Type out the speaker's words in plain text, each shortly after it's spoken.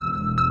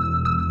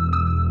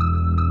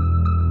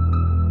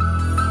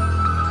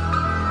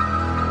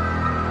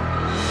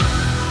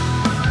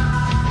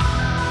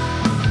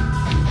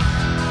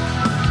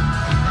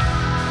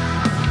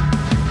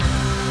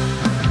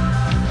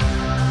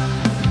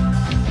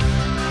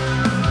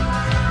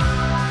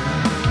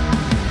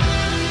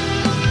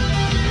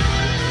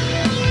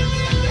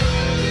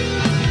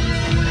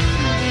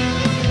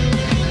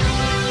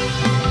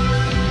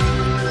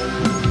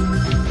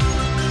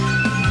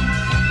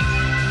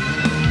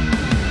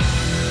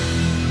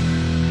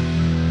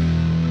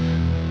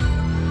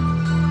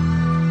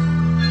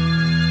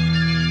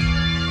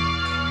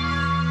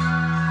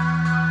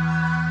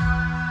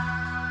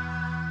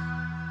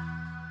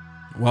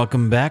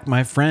Welcome back,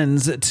 my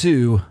friends,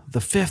 to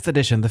the fifth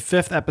edition, the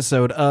fifth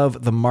episode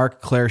of the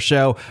Mark Claire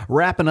Show.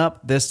 Wrapping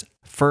up this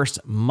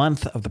first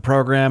month of the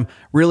program.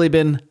 Really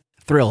been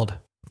thrilled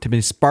to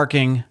be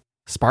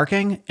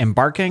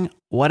embarking,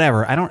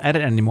 whatever. I don't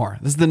edit anymore.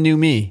 This is the new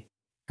me.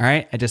 All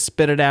right. I just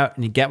spit it out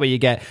and you get what you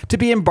get. To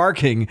be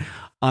embarking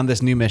on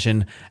this new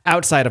mission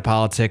outside of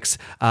politics,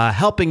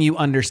 helping you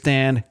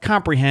understand,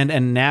 comprehend,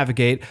 and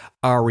navigate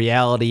our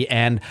reality.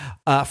 And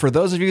for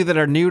those of you that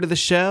are new to the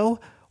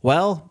show,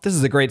 well, this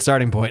is a great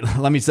starting point,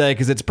 let me say,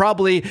 because it's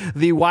probably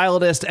the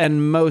wildest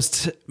and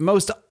most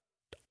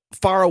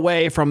far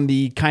away from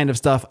the kind of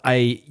stuff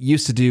I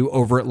used to do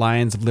over at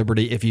Lions of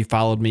Liberty. If you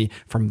followed me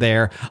from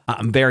there,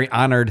 I'm very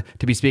honored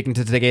to be speaking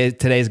to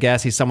today's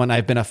guest. He's someone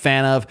I've been a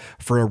fan of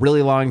for a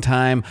really long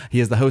time. He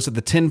is the host of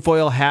the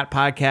Tinfoil Hat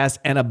podcast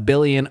and a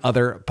billion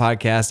other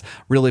podcasts.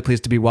 Really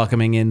pleased to be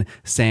welcoming in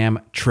Sam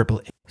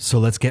Tripoli. So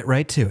let's get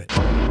right to it.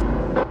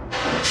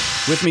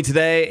 With me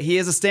today, he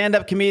is a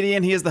stand-up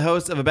comedian. He is the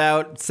host of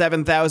about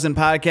 7,000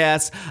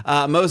 podcasts,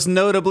 most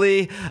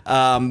notably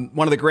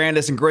one of the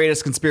grandest and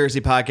greatest conspiracy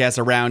podcasts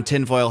around,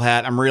 Tinfoil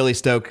Hat. I'm really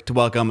stoked to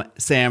welcome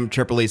Sam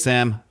Tripoli.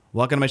 Sam,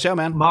 welcome to my show,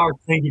 man. Mark,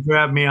 thank you for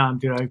having me on,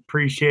 dude. I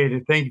appreciate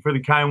it. Thank you for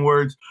the kind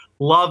words.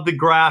 Love the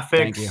graphics.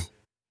 Thank you.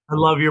 I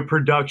love your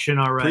production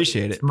already.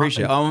 Appreciate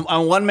it. I'm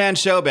a one-man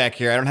show back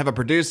here. I don't have a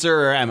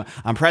producer. Or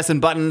I'm pressing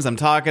buttons. I'm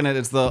talking.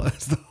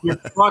 You're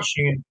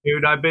crushing it,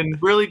 dude. I've been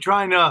really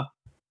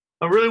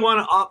I really want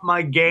to up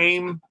my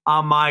game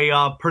on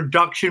my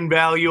production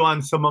value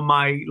on some of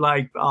my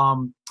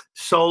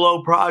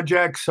solo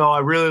projects. So I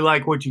really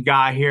like what you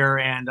got here,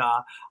 and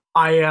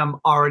I am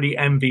already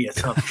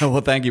envious of it.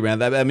 Well, thank you, man.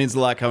 That means a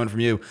lot coming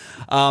from you.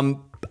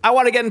 I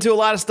want to get into a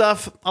lot of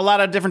stuff, a lot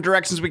of different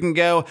directions we can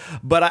go,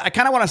 but I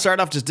kind of want to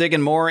start off just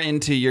digging more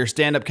into your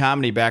stand-up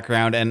comedy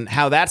background and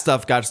how that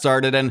stuff got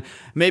started, and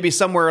maybe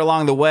somewhere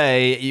along the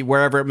way,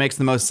 wherever it makes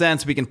the most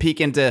sense, we can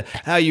peek into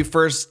how you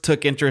first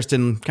took interest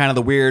in kind of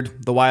the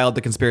weird, the wild,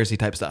 the conspiracy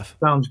type stuff.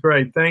 Sounds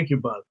great. Thank you,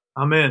 bud.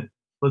 I'm in.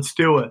 Let's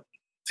do it.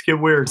 Let's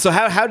get weird. So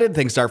how did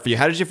things start for you?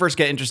 How did you first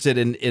get interested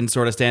in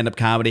sort of stand-up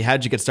comedy? How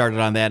did you get started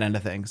on that end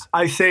of things?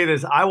 I say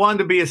this. I wanted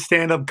to be a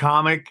stand-up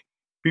comic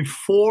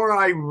before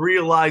I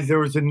realized there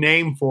was a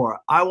name for it.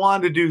 I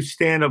wanted to do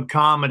stand-up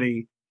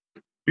comedy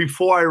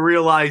before I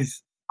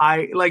realized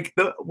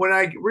when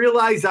I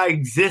realized I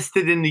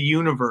existed in the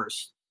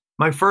universe.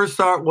 My first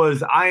thought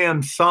was I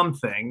am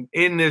something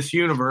in this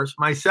universe.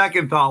 My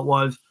second thought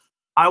was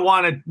I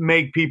want to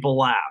make people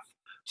laugh.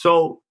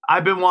 So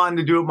I've been wanting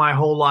to do it my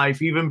whole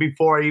life, even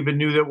before I even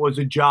knew that was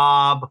a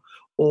job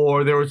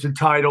or there was a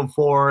title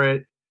for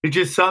it. It's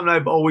just something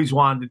I've always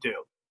wanted to do.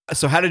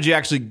 So how did you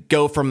actually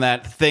go from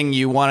that thing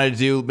you wanted to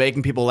do,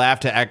 making people laugh,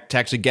 to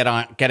actually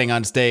getting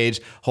on stage,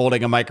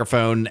 holding a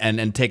microphone,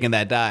 and taking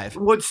that dive?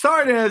 What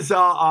started as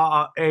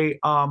a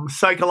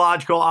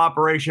psychological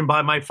operation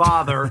by my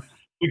father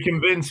to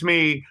convince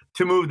me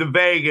to move to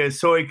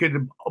Vegas so he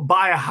could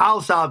buy a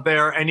house out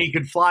there and he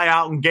could fly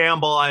out and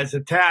gamble as a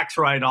tax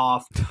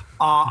write-off.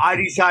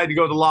 I decided to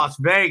go to Las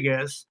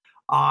Vegas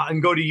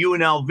and go to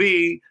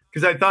UNLV,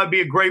 because I thought it'd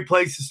be a great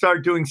place to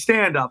start doing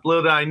stand-up.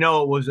 Little did I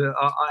know it was,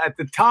 at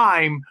the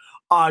time,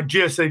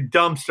 just a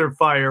dumpster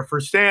fire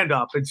for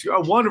stand-up. It's a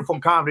wonderful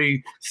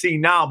comedy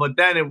scene now, but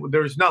then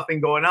there's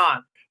nothing going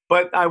on.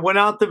 But I went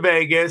out to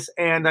Vegas,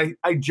 and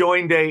I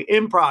joined a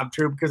improv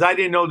troupe because I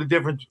didn't know the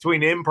difference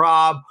between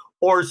improv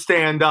or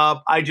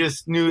stand-up. I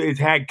just knew it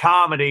had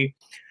comedy.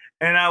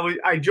 And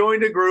I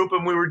joined a group,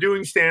 and we were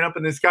doing stand-up,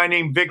 and this guy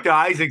named Victor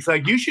Isaac's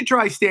like, you should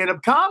try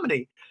stand-up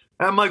comedy.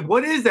 And I'm like,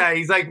 what is that?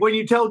 He's like, when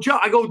you tell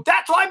jokes. I go,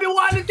 that's what I've been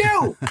wanting to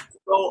do.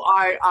 So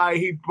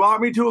he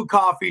brought me to a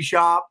coffee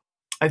shop.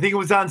 I think it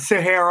was on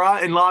Sahara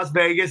in Las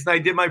Vegas. And I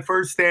did my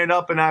first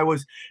stand-up, and I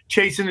was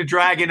chasing the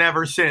dragon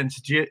ever since.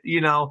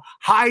 You know,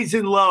 highs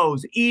and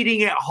lows,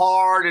 eating it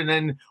hard and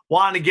then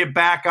wanting to get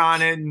back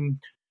on it. And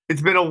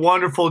it's been a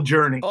wonderful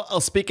journey.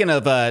 Well, speaking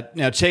of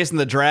chasing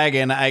the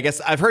dragon, I guess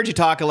I've heard you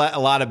talk a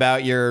lot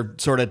about your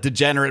sort of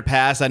degenerate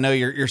past. I know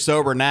you're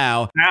sober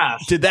now.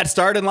 Yes. Did that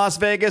start in Las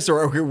Vegas,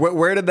 or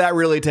where did that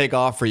really take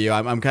off for you?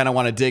 I'm kind of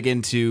want to dig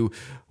into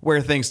where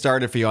things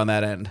started for you on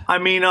that end. I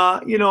mean,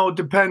 it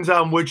depends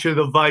on which of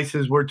the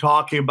vices we're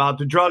talking about.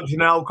 The drugs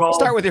and alcohol.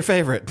 Start with your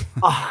favorite,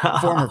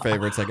 former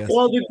favorites, I guess.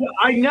 Well,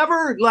 I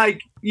never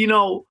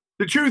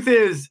the truth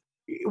is,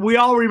 we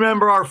all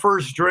remember our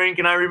first drink,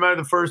 and I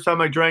remember the first time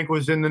I drank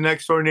was in the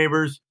next door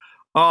neighbor's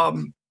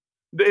in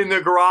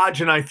the garage,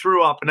 and I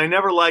threw up. And I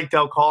never liked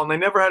alcohol, and I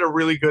never had a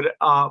really good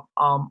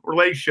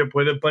relationship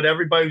with it. But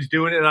everybody was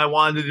doing it, and I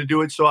wanted to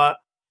do it, so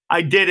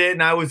I did it.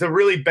 And I was a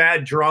really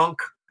bad drunk,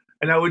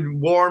 and I would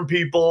warn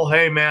people,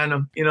 "Hey, man,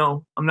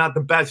 I'm not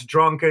the best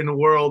drunk in the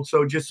world,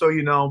 so just so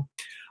you know."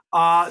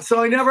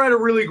 So I never had a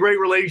really great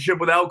relationship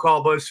with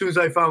alcohol, but as soon as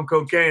I found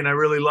cocaine, I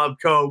really loved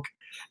coke,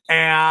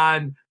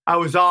 and I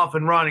was off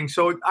and running.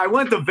 So I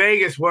went to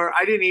Vegas, where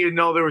I didn't even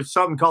know there was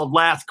something called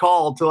Last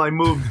Call till I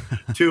moved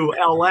to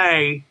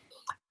LA.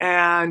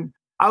 And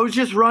I was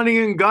just running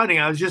and gunning.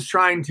 I was just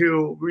trying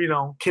to,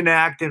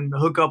 connect and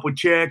hook up with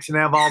chicks and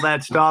have all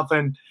that stuff.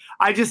 And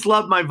I just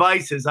love my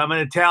vices. I'm an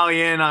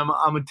Italian.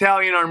 I'm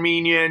Italian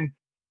Armenian.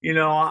 You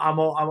know,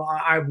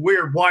 I have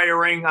weird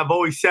wiring. I've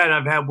always said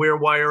I've had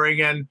weird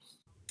wiring, and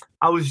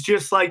I was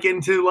just like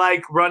into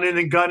like running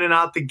and gunning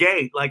out the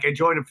gate. Like I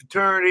joined a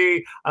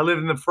fraternity. I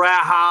lived in the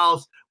frat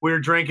house. We were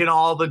drinking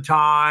all the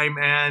time,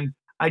 and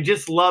I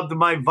just loved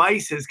my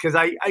vices because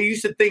I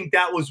used to think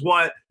that was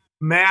what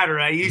mattered.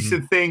 I used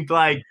to think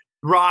like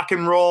rock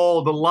and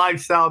roll, the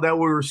lifestyle that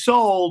we were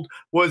sold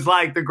was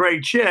like the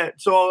great shit.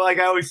 So like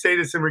I always say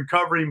this in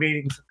recovery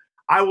meetings,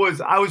 I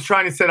was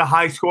trying to set a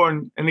high score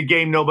in a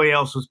game nobody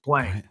else was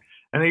playing. Right.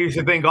 And I used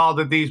to think all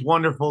that these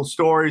wonderful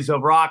stories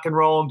of rock and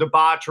roll and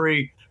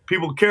debauchery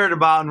people cared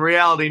about. In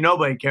reality,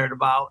 nobody cared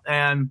about.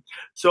 And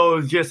so it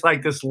was just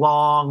like this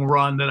long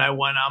run that I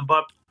went on.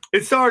 But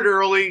it started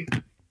early,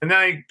 and then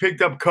I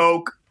picked up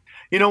coke.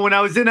 You know, when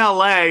I was in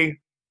LA,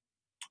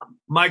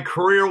 my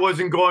career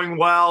wasn't going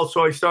well,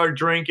 so I started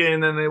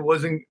drinking,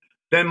 and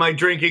then my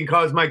drinking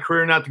caused my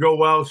career not to go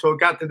well. So it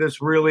got to this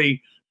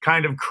really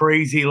kind of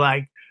crazy,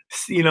 like,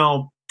 you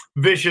know,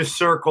 vicious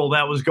circle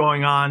that was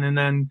going on. And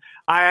then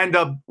I ended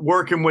up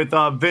working with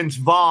Vince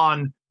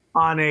Vaughn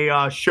on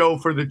a show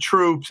for the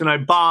troops, and I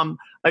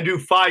do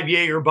 5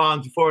 Jaeger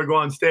bombs before I go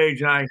on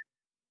stage, and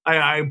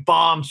I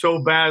bombed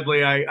so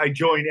badly. I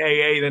joined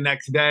AA the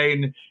next day,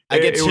 and I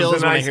get chills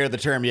when I hear the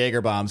term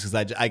Jaeger bombs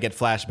because I get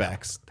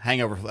flashbacks,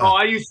 hangover. Oh,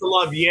 I used to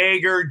love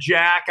Jaeger,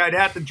 Jack. I'd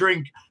have to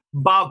drink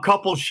about a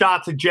couple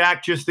shots of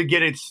Jack just to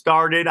get it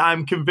started.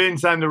 I'm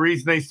convinced I'm the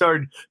reason they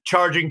started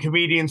charging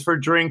comedians for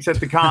drinks at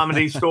the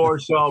Comedy Store.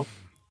 So,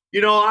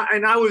 you know,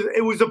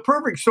 it was a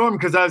perfect storm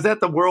because I was at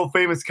the world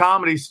famous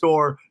Comedy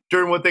Store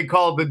during what they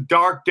call the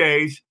dark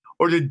days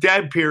or the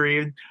dead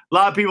period. A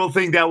lot of people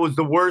think that was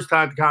the worst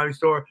time at the Comedy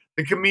Store.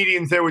 The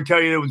comedians there would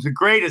tell you it was the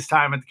greatest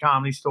time at the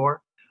Comedy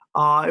Store.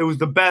 It was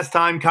the best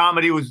time.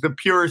 Comedy was the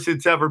purest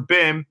it's ever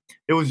been.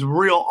 It was a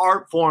real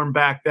art form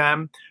back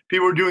then.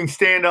 People were doing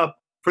stand-up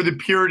for the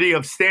purity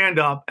of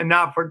stand-up and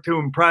not to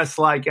impress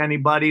like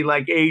anybody,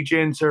 like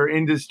agents or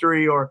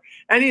industry or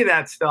any of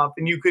that stuff.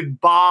 And you could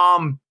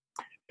bomb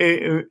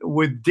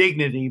with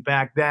dignity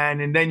back then.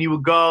 And then you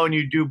would go and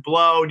you'd do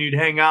blow and you'd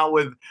hang out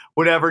with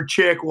whatever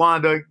chick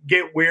wanted to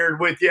get weird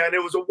with you. And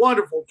it was a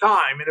wonderful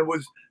time. And it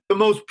was the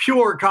most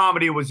pure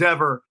comedy was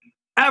ever.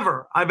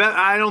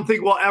 I don't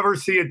think we'll ever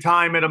see a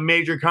time at a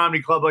major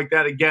comedy club like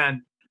that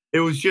again. It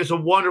was just a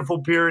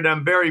wonderful period.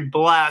 I'm very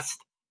blessed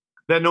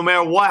that no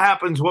matter what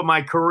happens with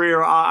my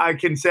career, I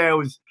can say I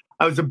was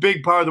a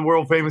big part of the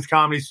world famous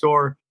Comedy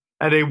Store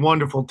at a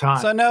wonderful time.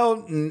 So I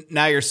know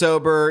now you're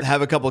sober,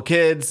 have a couple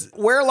kids.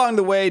 Where along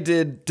the way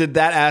did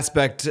that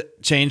aspect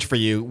change for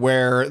you?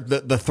 Where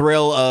the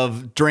thrill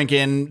of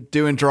drinking,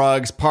 doing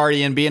drugs,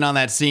 partying, being on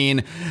that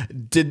scene,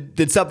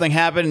 did something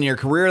happen in your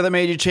career that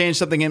made you change?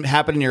 Something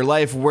happen in your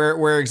life?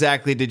 Where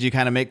exactly did you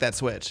kind of make that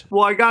switch?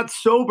 Well, I got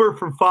sober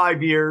for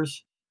 5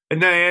 years.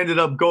 And then I ended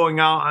up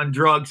going out on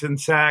drugs and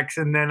sex,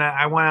 and then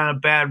I went on a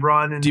bad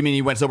run. And do you mean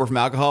you went sober from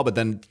alcohol, but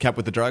then kept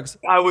with the drugs?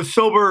 I was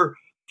sober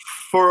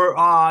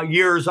for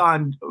years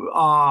on.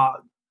 I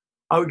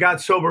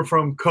got sober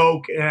from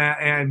coke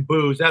and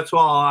booze. That's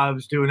all I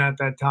was doing at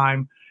that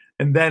time.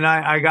 And then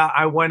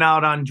I went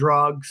out on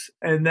drugs,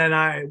 and then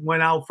I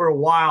went out for a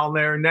while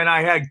there, and then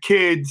I had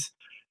kids,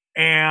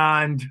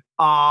 and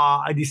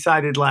I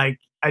decided like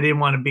I didn't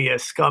want to be a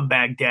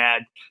scumbag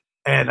dad.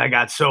 And I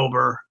got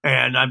sober,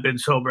 and I've been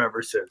sober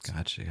ever since.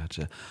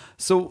 Gotcha.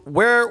 So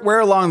where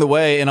along the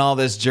way in all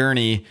this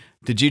journey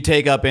did you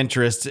take up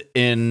interest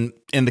in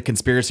the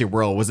conspiracy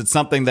world? Was it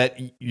something that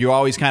you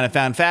always kind of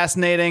found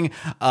fascinating?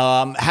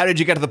 How did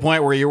you get to the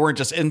point where you weren't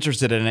just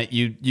interested in it?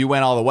 You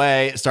went all the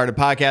way, started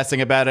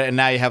podcasting about it, and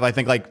now you have, I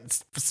think, like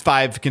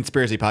 5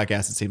 conspiracy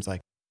podcasts, it seems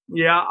like.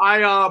 Yeah,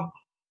 I'm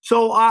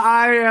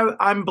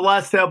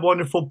blessed to have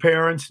wonderful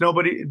parents.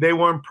 They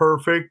weren't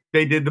perfect.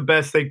 They did the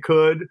best they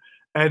could.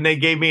 And they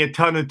gave me a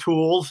ton of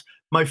tools.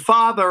 My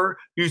father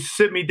used to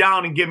sit me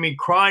down and give me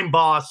crime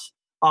boss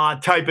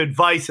type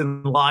advice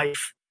in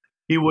life.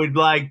 He would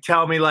like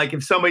tell me like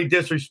if somebody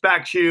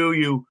disrespects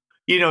you,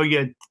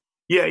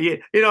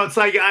 it's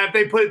like if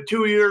they put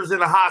 2 years in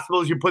the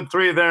hospitals, you put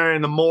 3 of them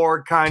in the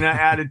morgue kind of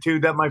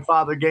attitude that my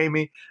father gave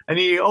me. And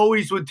he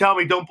always would tell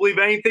me, don't believe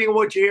anything of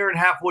what you hear and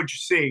half what you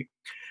see.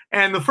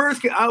 And the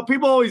first,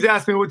 people always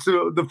ask me what's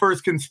the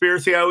first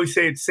conspiracy. I always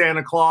say it's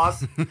Santa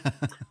Claus.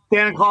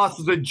 Santa Claus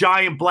is a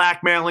giant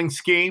blackmailing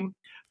scheme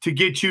to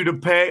get you to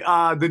pay,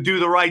 to do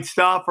the right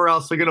stuff, or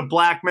else they're going to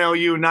blackmail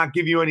you and not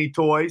give you any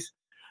toys.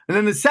 And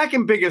then the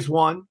second biggest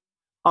one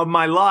of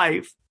my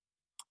life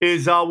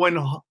is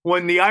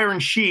when the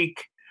Iron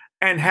Sheik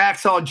and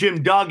Hacksaw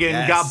Jim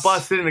Duggan got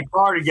busted in a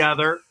car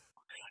together.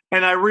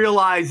 And I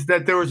realized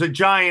that there was a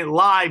giant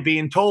lie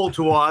being told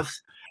to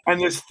us, and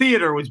this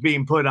theater was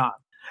being put on.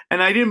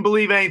 And I didn't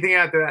believe anything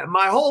after that.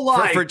 My whole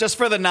life. For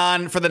the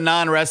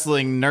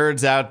non-wrestling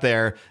nerds out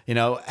there, you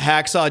know,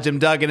 Hacksaw Jim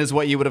Duggan is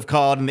what you would have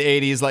called in the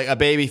 80s, like a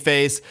baby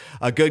face,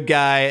 a good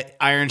guy,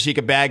 Iron Sheik,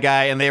 a bad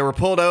guy. And they were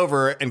pulled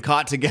over and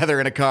caught together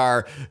in a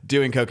car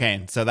doing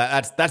cocaine. So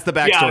that's the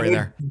backstory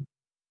there.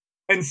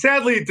 and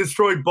sadly, it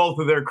destroyed both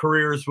of their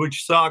careers,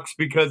 which sucks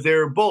because they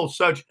were both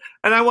such.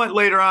 And I went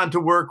later on to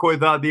work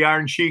with the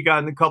Iron Sheik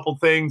on a couple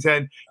things,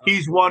 and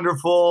he's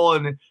wonderful,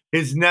 and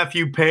his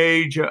nephew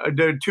Paige.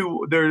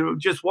 They're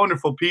just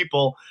wonderful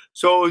people.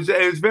 So it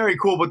was very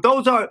cool. But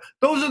those are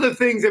the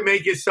things that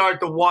make you start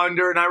to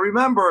wonder. And I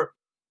remember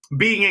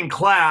being in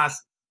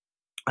class,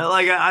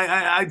 like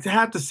I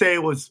have to say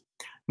it was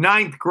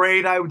ninth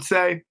grade, I would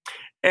say,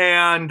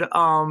 and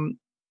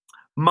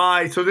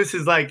so this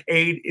is like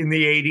in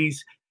the 80s,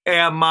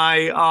 and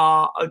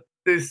my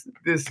this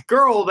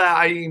girl that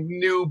I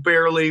knew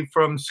barely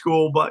from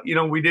school, but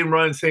we didn't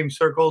run in the same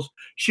circles.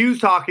 She was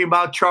talking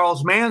about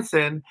Charles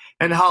Manson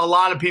and how a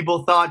lot of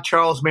people thought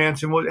Charles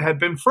Manson had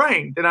been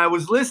framed, and I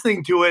was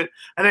listening to it,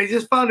 and I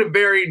just found it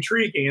very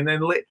intriguing. And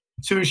then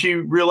as soon as she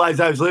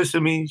realized I was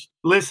listening,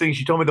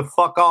 she told me to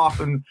fuck off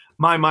and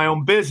mind my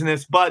own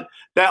business. But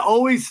that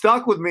always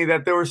stuck with me,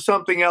 that there was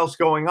something else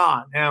going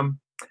on.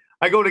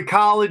 I go to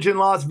college in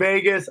Las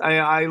Vegas.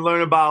 I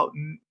learn about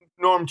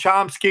Noam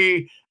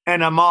Chomsky,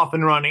 and I'm off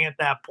and running at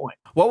that point.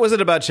 What was it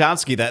about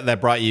Chomsky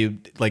that brought you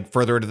like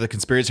further into the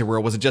conspiracy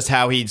world? Was it just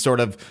how he sort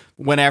of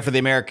went after the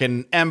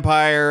American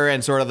empire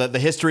and sort of the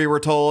history we're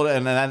told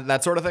and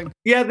that sort of thing?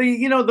 Yeah,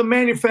 the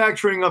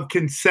manufacturing of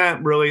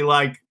consent really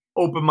like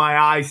opened my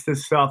eyes to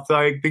stuff,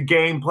 like the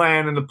game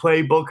plan and the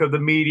playbook of the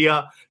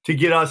media to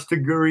get us to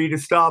agree to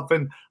stuff.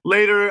 And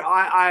later,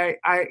 I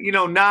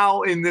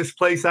now in this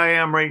place I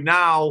am right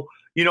now,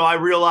 I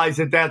realize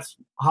that's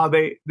how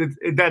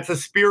that's a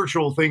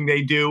spiritual thing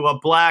they do, a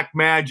black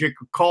magic,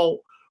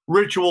 occult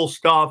ritual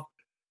stuff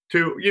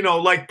to,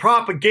 like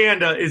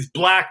propaganda is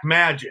black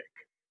magic.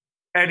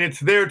 And it's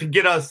there to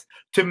get us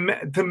to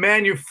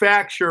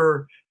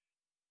manufacture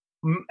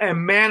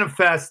and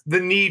manifest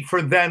the need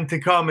for them to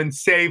come and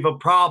save a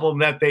problem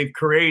that they've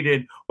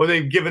created, or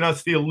they've given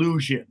us the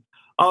illusion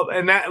of.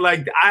 And that,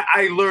 like,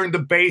 I learned the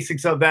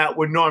basics of that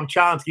with Noam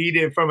Chomsky. He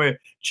did from a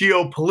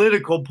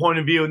geopolitical point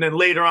of view. And then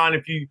later on,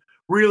 if you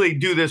really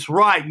do this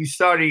right, you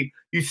study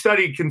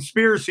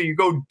conspiracy, you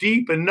go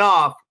deep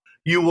enough,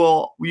 you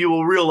will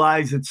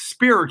realize it's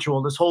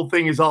spiritual. This whole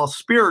thing is all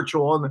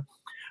spiritual. And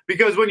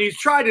because when you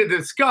try to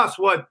discuss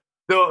what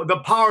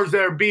the powers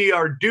that be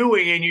are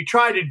doing, and you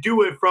try to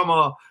do it from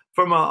a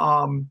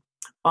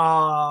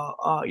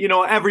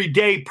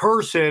everyday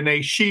person,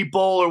 a sheeple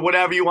or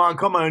whatever you want to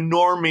call a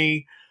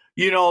normie,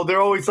 they're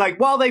always like,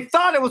 well, they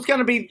thought it was going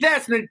to be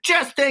this and it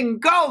just didn't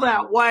go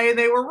that way, and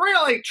they were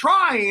really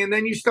trying. And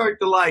then you start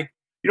to I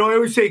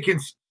always say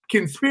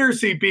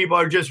conspiracy people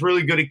are just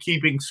really good at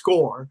keeping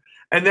score.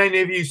 And then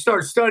if you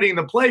start studying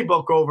the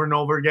playbook over and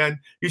over again,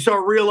 you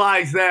start to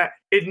realize that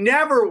it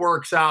never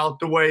works out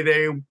the way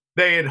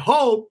they had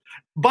hoped,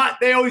 but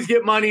they always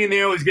get money and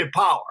they always get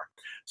power.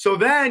 So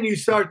then you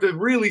start to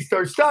really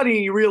start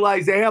studying, you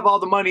realize they have all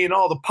the money and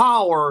all the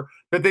power,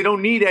 that they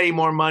don't need any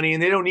more money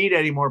and they don't need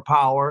any more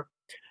power.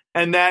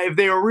 And that if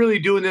they were really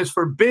doing this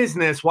for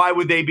business, why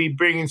would they be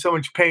bringing so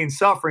much pain and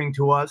suffering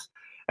to us?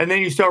 And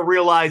then you start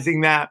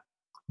realizing that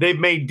they've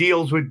made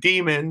deals with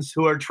demons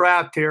who are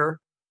trapped here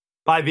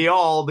by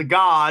the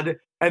God,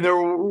 and they're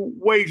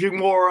waging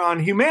war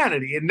on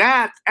humanity. And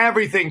that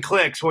everything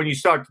clicks when you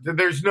start.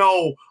 There's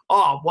no,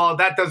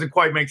 that doesn't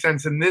quite make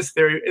sense in this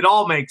theory. It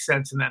all makes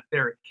sense in that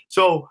theory.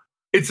 So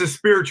it's a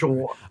spiritual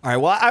war. All right.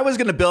 Well, I was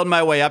going to build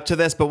my way up to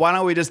this, but why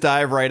don't we just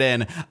dive right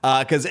in?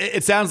 Because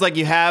it sounds like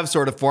you have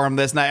sort of formed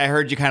this, and I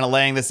heard you kind of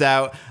laying this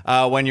out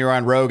when you were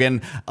on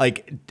Rogan.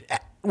 Like,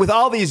 with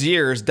all these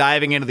years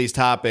diving into these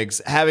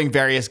topics, having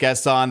various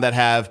guests on that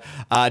have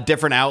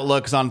different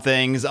outlooks on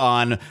things,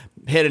 on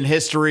hidden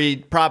history,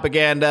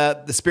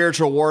 propaganda, the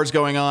spiritual wars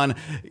going on,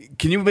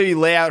 can you maybe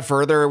lay out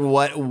further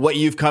what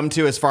you've come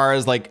to as far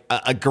as like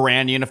a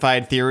grand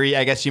unified theory,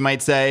 I guess you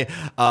might say,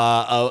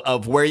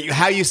 of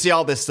how you see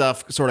all this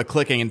stuff sort of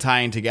clicking and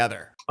tying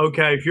together?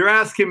 Okay, if you're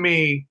asking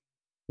me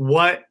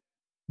what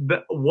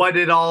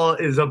it all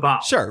is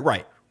about, sure,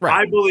 right.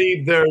 I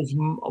believe there's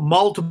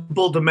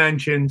multiple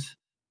dimensions.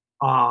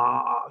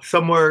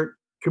 Somewhere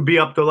could be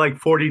up to like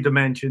 40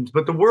 dimensions,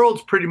 but the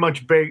world's pretty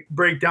much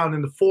break down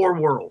into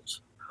 4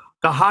 worlds.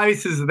 The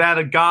highest is that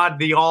of God,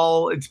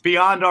 it's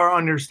beyond our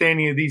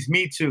understanding of these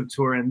meat suits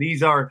we're in.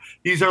 These are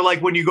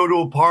like when you go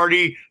to a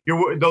party,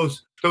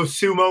 those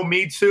sumo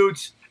meat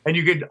suits,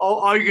 and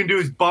all you can do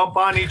is bump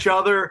on each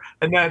other,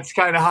 and that's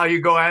kind of how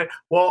you go at it.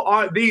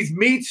 Well, these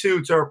meat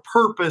suits are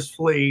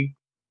purposefully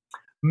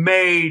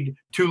made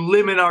to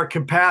limit our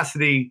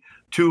capacity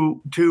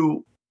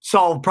to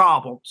solve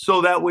problems,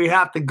 so that we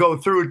have to go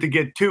through it to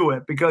get to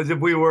it. Because if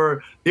we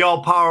were the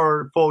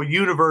all-powerful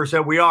universe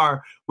that we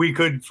are, we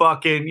could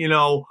fucking,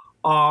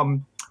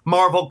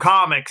 Marvel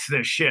Comics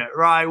this shit,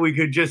 right? We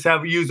could just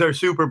use our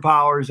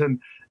superpowers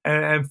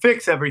and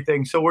fix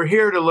everything. So we're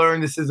here to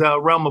learn. This is a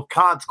realm of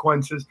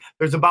consequences.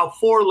 There's about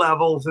 4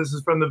 levels. This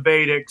is from the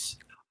Vedics.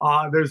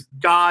 There's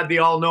God, the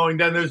all-knowing.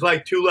 Then there's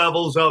like 2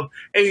 levels of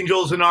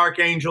angels and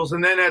archangels.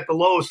 And then at the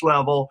lowest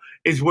level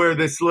is where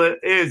this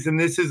is. And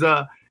this is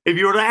if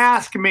you were to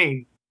ask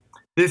me,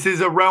 this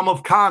is a realm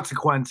of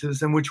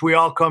consequences in which we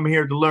all come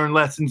here to learn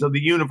lessons of the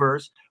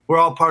universe, We're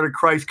all part of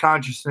Christ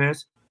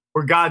consciousness.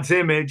 We're God's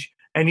image,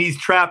 and he's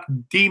trapped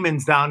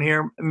demons down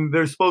here. And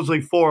there's supposedly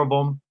 4 of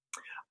them.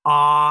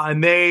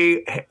 And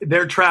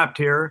they're trapped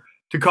here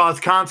to cause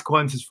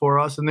consequences for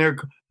us. And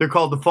they're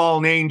called the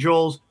fallen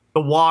angels, the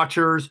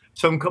watchers.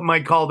 Some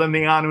might call them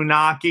the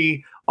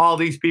Anunnaki, all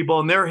these people.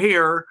 And they're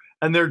here,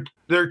 and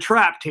they're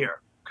trapped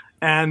here.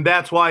 And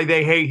that's why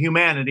they hate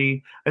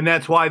humanity. And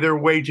that's why they're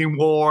waging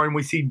war. And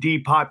we see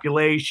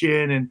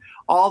depopulation and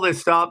all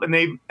this stuff.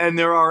 And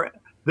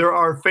there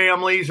are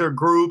families or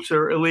groups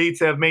or elites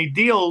that have made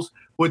deals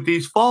with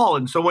these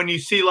fallen. So when you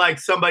see like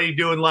somebody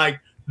doing like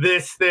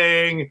this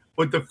thing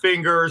with the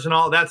fingers and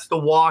all, that's the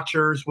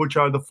watchers, which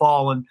are the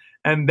fallen.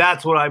 And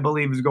that's what I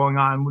believe is going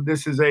on.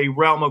 This is a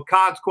realm of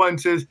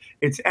consequences.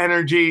 It's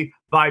energy,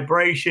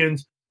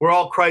 vibrations. We're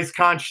all Christ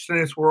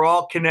consciousness. We're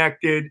all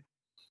connected.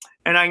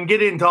 And I can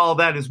get into all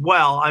that as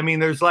well. I mean,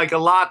 there's like a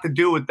lot to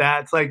do with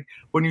that. It's like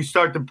when you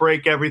start to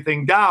break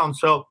everything down.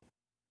 So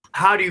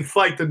how do you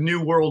fight the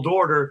New World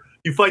Order?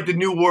 You fight the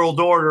New World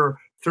Order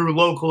through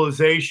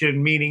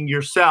localization, meaning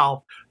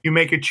yourself. You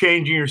make a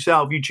change in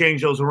yourself. You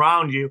change those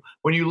around you.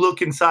 When you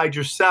look inside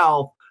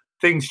yourself,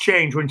 things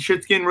change. When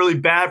shit's getting really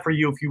bad for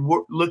you, if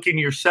you look in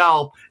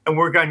yourself and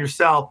work on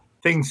yourself,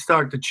 things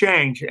start to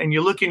change. And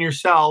you look in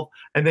yourself,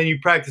 and then you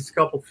practice a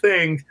couple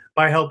things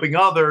by helping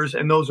others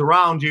and those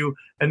around you.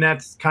 And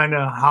that's kind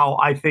of how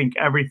I think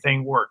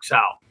everything works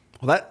out.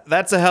 Well,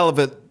 that's a hell of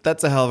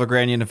a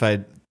grand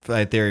unified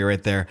theory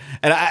right there.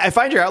 And I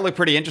find your outlook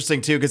pretty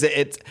interesting too, because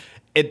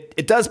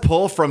it does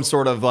pull from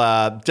sort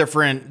of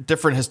different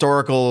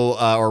historical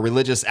or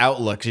religious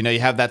outlooks. You know, you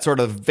have that sort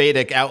of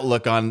Vedic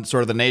outlook on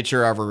sort of the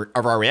nature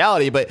of our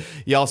reality, but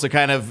you also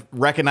kind of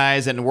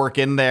recognize and work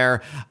in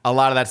there a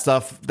lot of that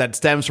stuff that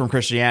stems from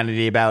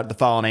Christianity about the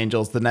fallen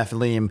angels, the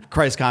Nephilim,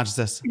 Christ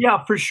consciousness.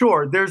 Yeah, for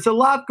sure. There's a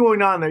lot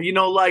going on there. You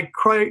know, like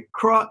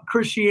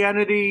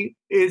Christianity,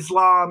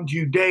 Islam,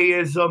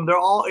 Judaism, they're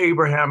all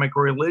Abrahamic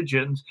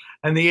religions.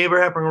 And the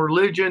Abrahamic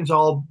religions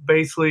all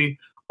basically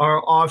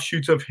are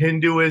offshoots of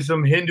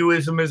Hinduism.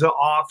 Hinduism is an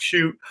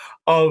offshoot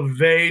of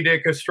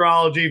Vedic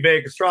astrology.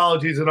 Vedic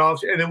astrology is an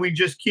offshoot. And then we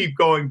just keep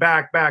going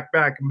back,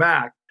 and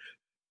back.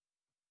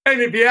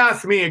 And if you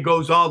ask me, it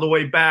goes all the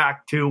way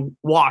back to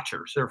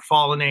watchers. They're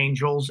fallen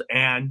angels,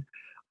 and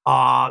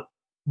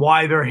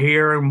why they're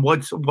here and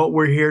what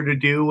we're here to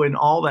do and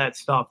all that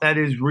stuff. That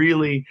is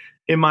really,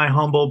 in my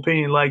humble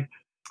opinion, like,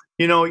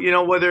 you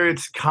know, whether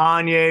it's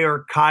Kanye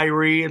or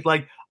Kyrie, it's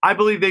like, I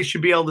believe they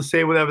should be able to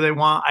say whatever they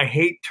want. I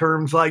hate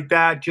terms like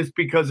that just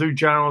because they're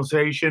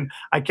generalization.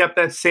 I kept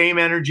that same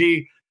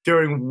energy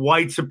during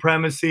white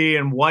supremacy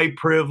and white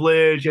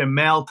privilege and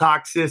male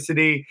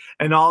toxicity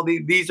and all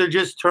these are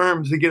just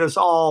terms to get us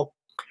all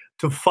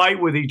to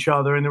fight with each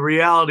other. And the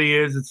reality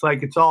is it's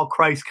like it's all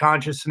Christ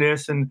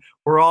consciousness and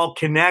we're all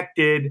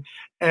connected.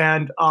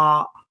 And,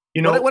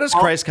 you know, what does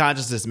Christ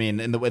consciousness mean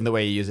in the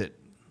way you use it?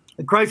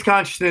 Christ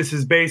consciousness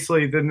is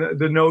basically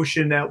the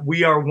notion that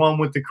we are one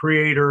with the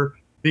Creator,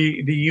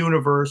 the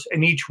universe,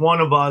 and each one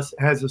of us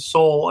has a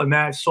soul, and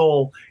that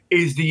soul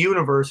is the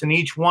universe, and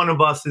each one of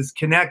us is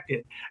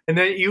connected. And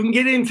then you can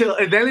get into,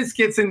 and then it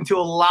gets into a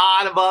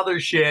lot of other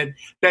shit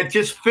that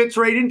just fits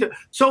right into.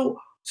 So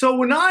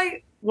when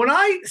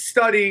I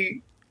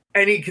study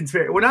any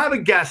conspiracy, when I have a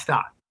guest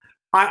on,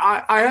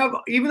 I have,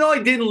 even though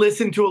I didn't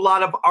listen to a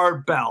lot of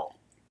Art Bell,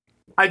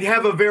 I'd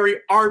have a very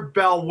Art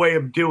Bell way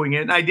of doing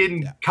it. And I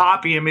didn't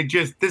copy him. It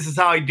just, this is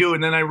how I do it.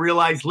 And then I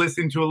realized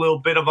listening to a little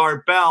bit of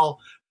Art Bell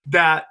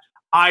that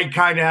I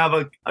kind of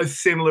have a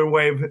similar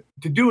way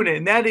to doing it.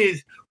 And that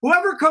is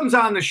whoever comes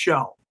on the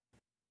show,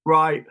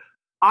 right?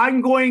 I'm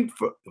going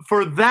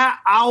for that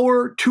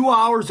hour, 2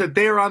 hours that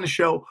they're on the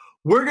show.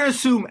 We're going to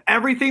assume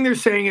everything they're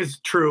saying is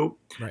true.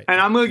 Right.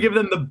 And I'm going to give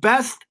them the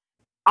best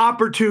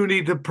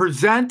opportunity to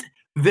present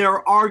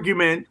their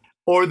argument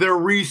or their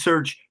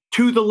research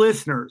to the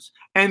listeners.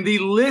 And the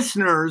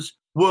listeners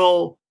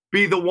will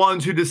be the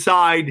ones who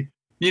decide,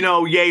 you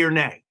know, yay or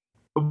nay,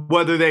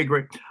 whether they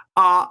agree.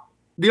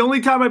 The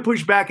only time I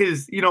push back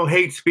is, you know,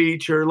 hate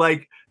speech or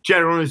like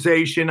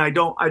generalization. I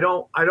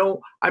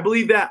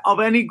believe that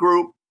of any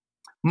group,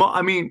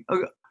 I mean,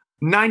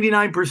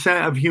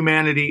 99% of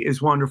humanity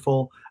is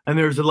wonderful. And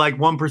there's like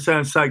 1%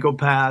 of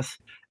psychopaths.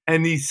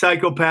 And these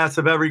psychopaths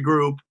of every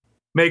group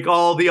make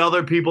all the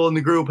other people in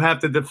the group have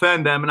to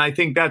defend them. And I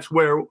think that's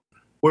where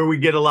we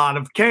get a lot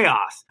of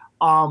chaos.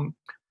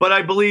 But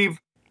I believe,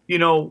 you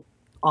know,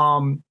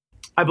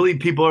 I believe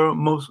people are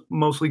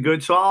mostly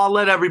good. So I'll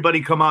let everybody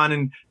come on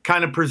and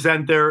kind of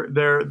present their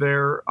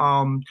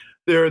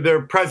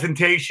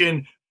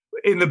presentation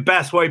in the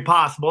best way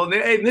possible.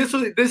 And this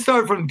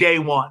started from day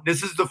one.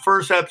 This is the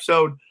first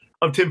episode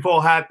of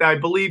Tinfoil Hat that I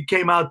believe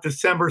came out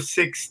December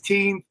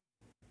 16th.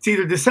 It's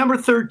either December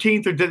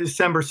 13th or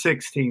December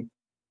 16th.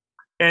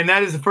 And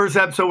that is the first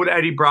episode with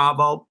Eddie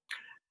Bravo.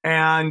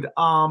 And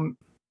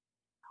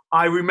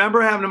I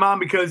remember having him on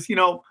because, you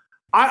know,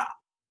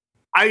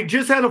 I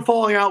just had a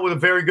falling out with a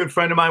very good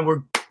friend of mine.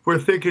 We're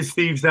thick as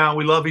thieves now.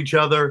 We love each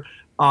other.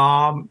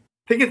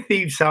 Thick as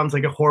thieves sounds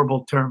like a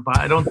horrible term, but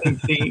I don't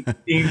think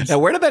thieves. Now,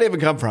 where did that even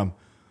come from?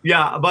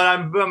 Yeah, but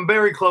I'm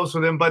very close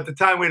with him. But at the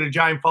time we had a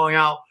giant falling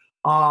out.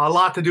 A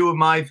lot to do with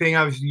my thing.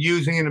 I was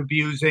using and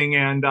abusing,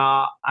 and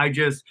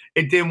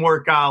it didn't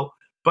work out.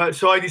 But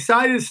so I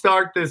decided to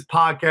start this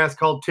podcast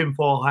called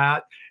Tinfoil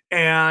Hat,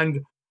 and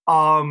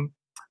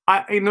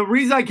and the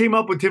reason I came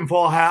up with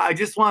Tinfoil Hat,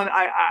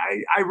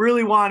 I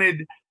really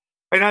wanted,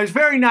 and I was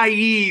very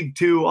naive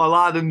to a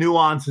lot of the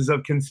nuances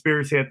of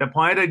conspiracy at that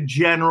point. I had a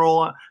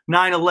general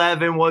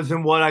 9/11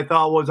 wasn't what I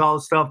thought was all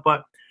the stuff,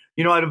 but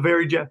I had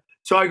a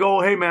so I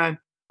go, hey man,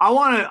 I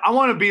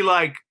want to be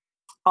like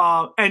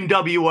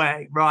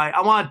NWA, right?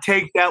 I want to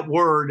take that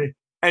word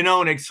and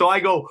own it. So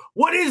I go,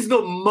 what is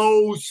the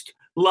most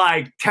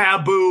like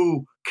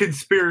taboo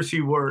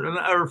conspiracy word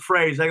or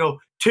phrase? I go,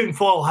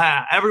 tinfoil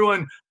hat.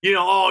 Everyone,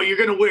 oh, you're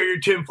gonna wear your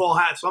tinfoil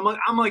hat. So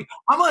I'm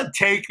gonna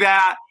take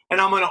that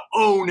and I'm gonna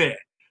own it.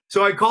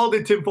 So I called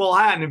it Tinfoil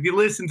Hat. And if you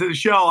listen to the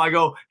show, I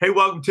go, hey,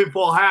 welcome to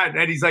Tinfoil Hat.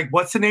 And he's like,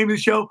 what's the name of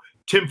the show?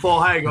 Tinfoil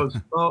Hat. He goes,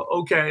 oh,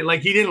 okay.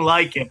 Like he didn't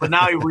like it, but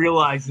now he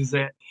realizes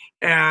it.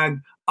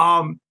 And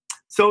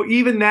so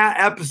even that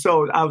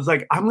episode, I was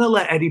like, I'm going to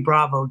let Eddie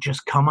Bravo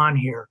just come on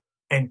here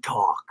and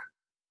talk.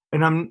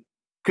 And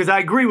because I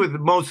agree with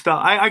most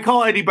stuff. I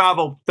call Eddie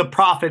Bravo the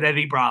prophet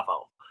Eddie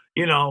Bravo,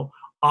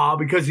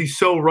 because he's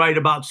so right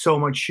about so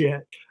much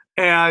shit.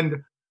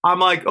 And I'm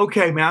like,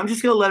 okay, man, I'm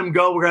just going to let him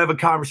go. We're going to have a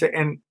conversation.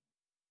 And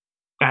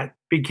that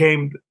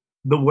became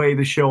the way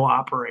the show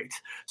operates.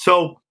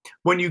 So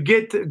when you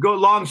go,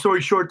 long story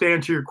short, to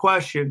answer your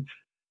question,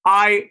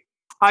 I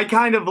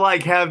kind of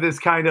like have this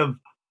kind of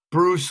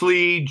Bruce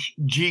Lee,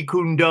 Jeet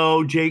Kune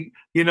Do,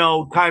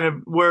 kind of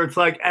where it's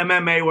like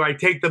MMA, where I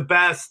take the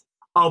best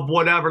of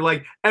whatever.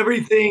 Like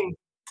everything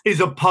is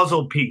a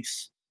puzzle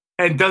piece,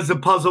 and does the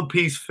puzzle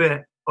piece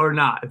fit or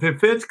not? If it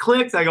fits,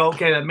 clicks. I go,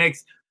 okay, that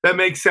makes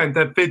sense.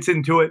 That fits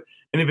into it.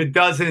 And if it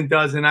doesn't, it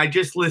doesn't. I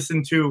just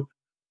listen to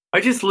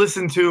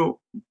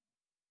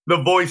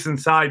the voice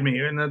inside me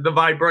and the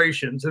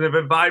vibrations. And if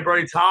it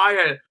vibrates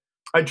high,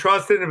 I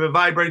trust it. And if it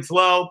vibrates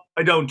low,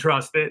 I don't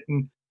trust it.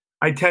 And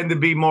I tend to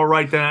be more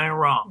right than I am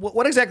wrong.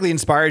 What exactly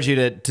inspired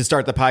you to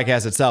start the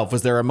podcast itself?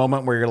 Was there a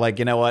moment where you're like,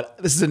 you know what,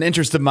 this is an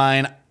interest of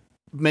mine.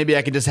 Maybe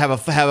I could just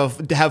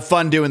have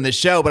fun doing this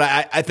show. But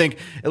I think,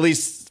 at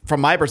least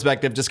from my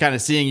perspective, just kind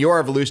of seeing your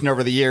evolution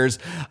over the years,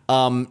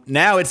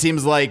 now it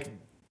seems like,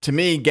 to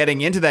me,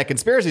 getting into that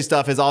conspiracy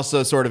stuff has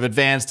also sort of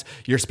advanced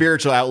your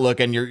spiritual outlook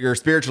and your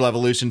spiritual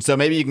evolution. So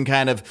maybe you can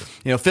kind of,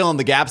 fill in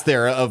the gaps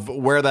there of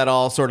where that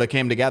all sort of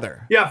came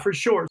together. Yeah, for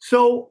sure.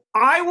 So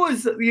I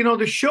was,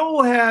 the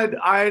show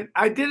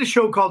I did a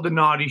show called The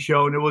Naughty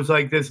Show, and it was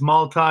like this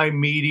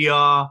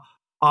multimedia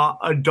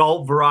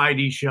adult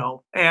variety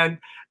show. And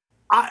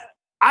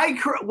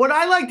what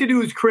I like to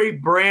do is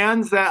create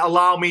brands that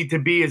allow me to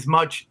be as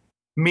much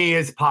me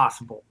as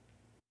possible.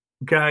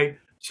 Okay.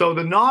 So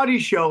The Naughty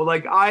Show,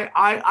 like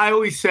I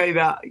always say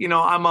that,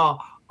 I'm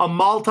a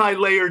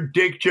multi-layered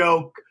dick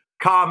joke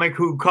comic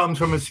who comes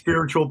from a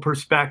spiritual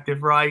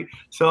perspective, right?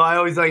 So I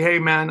always like, hey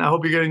man, I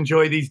hope you're going to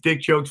enjoy these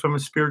dick jokes from a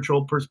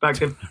spiritual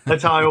perspective.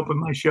 That's how I open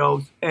my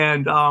shows.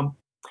 And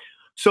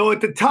so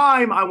at the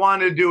time, I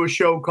wanted to do a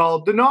show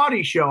called The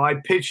Naughty Show. I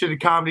pitched it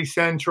at Comedy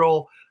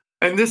Central.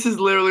 And this is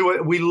literally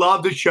what we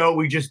love the show.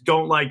 We just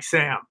don't like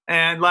Sam.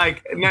 And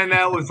then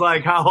that was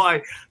like how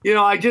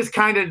I just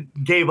kind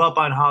of gave up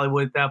on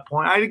Hollywood at that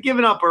point. I had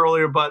given up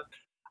earlier, but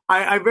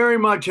I very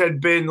much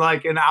had been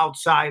like an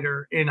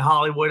outsider in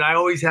Hollywood. I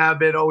always have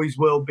been, always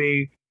will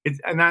be.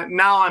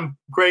 Now I'm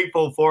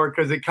grateful for it,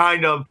 because it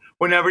kind of,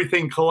 when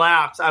everything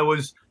collapsed,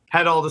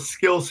 had all the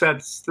skill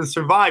sets to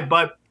survive.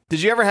 But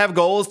did you ever have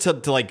goals to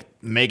like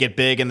make it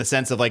big in the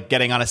sense of like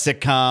getting on a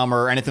sitcom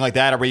or anything like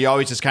that? Or were you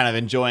always just kind of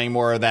enjoying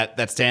more of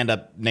that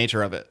stand-up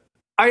nature of it?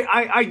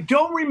 I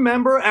don't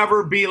remember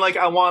ever being like,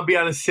 I want to be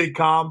on a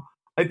sitcom.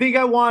 I think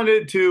I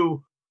wanted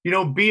to,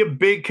 be a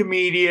big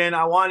comedian.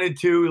 I wanted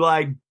to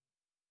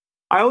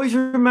I always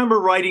remember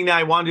writing that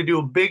I wanted to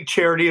do big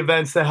charity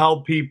events to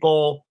help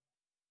people.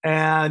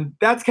 And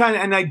that's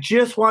and I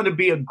just want to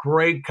be a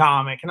great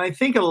comic. And I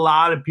think a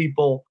lot of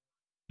people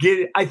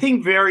I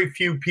think very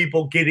few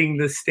people getting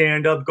the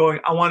stand-up going,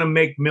 I want to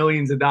make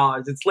millions of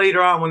dollars. It's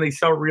later on when they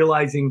start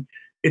realizing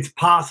it's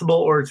possible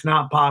or it's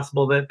not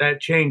possible that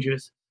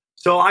changes.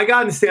 So I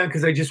got into stand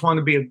because I just wanted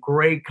to be a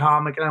great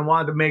comic and I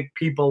wanted to make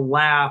people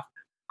laugh.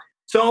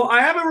 So I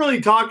haven't really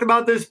talked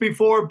about this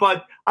before,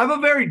 but I have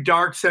a very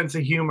dark sense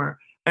of humor.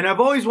 And I've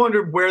always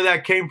wondered where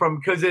that came from,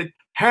 because it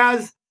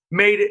has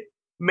made it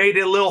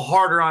a little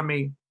harder on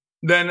me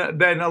than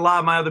a lot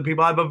of my other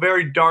people. I have a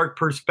very dark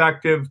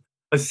perspective,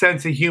 a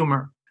sense of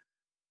humor.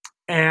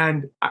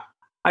 And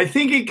I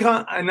think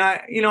I've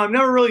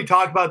never really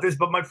talked about this,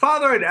 but my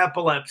father had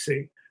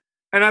epilepsy,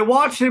 and I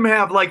watched him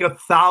have like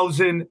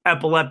 1,000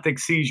 epileptic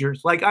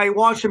seizures. Like I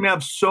watched him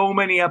have so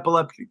many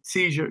epileptic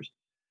seizures,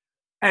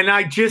 and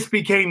I just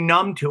became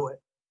numb to it.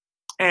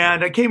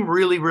 And I came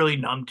really, really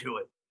numb to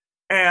it.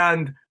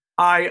 And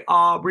I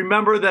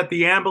remember that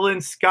the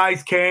ambulance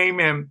guys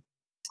came and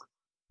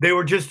they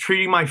were just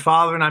treating my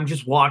father, and I'm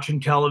just watching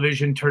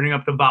television, turning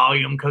up the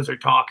volume because they're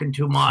talking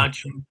too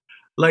much. And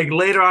like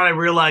later on, I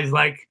realized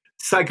like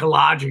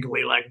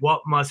psychologically, like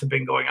what must have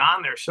been going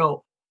on there.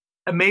 So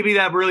and maybe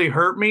that really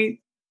hurt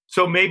me.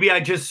 So maybe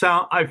I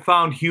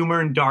found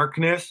humor in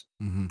darkness,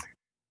 Mm-hmm.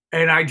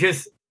 and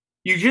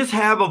you just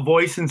have a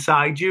voice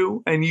inside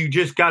you, and you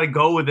just got to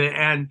go with it.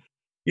 And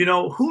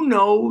who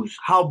knows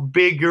how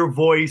big your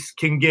voice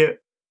can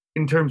get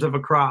in terms of a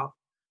crowd.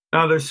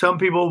 Now, there's some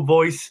people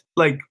voice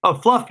like a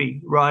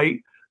Fluffy, right?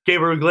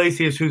 Gabriel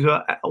Iglesias, who's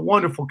a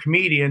wonderful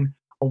comedian,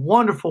 a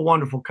wonderful,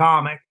 wonderful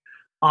comic,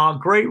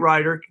 great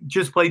writer,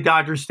 just played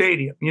Dodger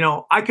Stadium.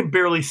 I could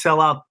barely sell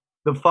out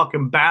the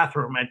fucking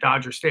bathroom at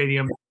Dodger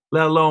Stadium,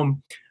 let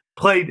alone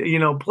play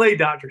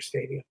Dodger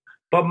Stadium.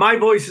 But my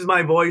voice is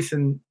my voice,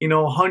 and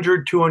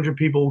 100, 200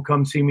 people will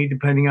come see me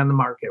depending on the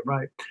market,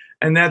 right?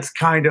 And that's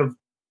kind of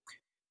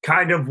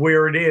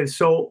where it is.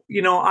 So,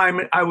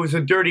 I was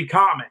a dirty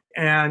comic,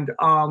 and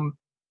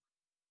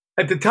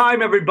at the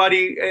time,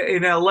 everybody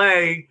in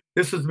LA,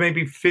 this was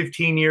maybe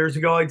 15 years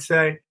ago, I'd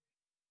say,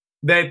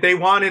 that they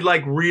wanted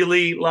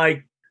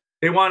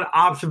they wanted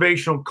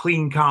observational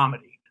clean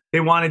comedy. They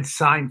wanted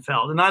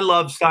Seinfeld. And I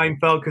love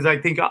Seinfeld because I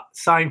think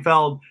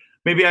Seinfeld,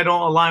 maybe I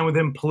don't align with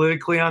him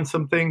politically on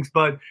some things,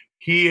 but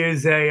he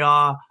is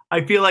I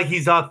feel like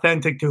he's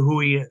authentic to who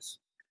he is.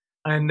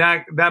 And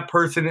that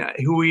person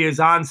who he is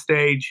on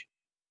stage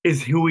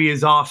is who he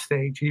is off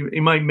stage. He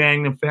might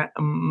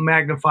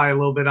magnify a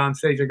little bit on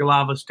stage, like a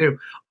lot of us do.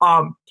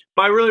 But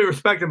I really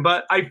respect him.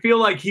 But I feel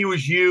like he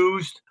was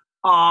used.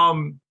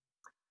 I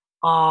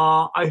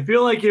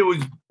feel like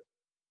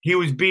he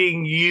was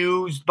being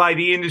used by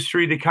the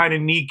industry to kind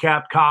of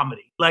kneecap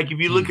comedy. Like if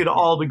you look at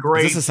all the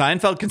great, Is this a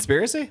Seinfeld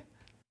conspiracy?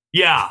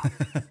 Yeah,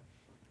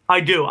 I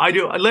do.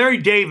 Larry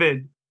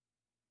David,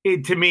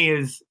 to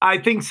me I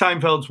think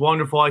Seinfeld's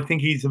wonderful. I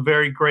think he's a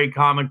very great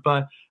comic,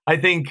 but I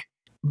think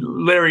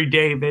Larry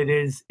David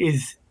is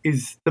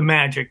the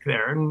magic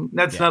there. And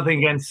that's nothing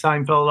against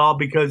Seinfeld at all,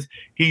 because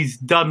he's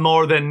done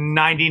more than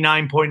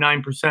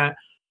 99.9%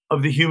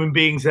 of the human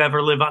beings that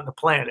ever live on the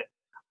planet.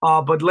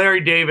 But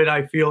Larry David,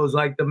 I feel, is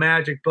like the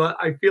magic. But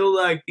I feel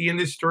like the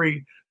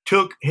industry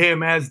took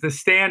him as the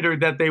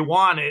standard that they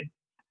wanted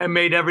and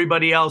made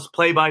everybody else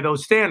play by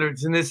those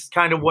standards. And this is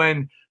kind of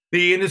when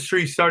the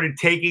industry started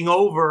taking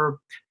over,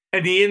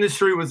 and the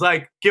industry was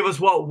like, give us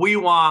what we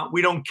want.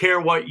 We don't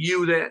care what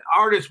you, the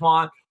artist,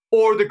 want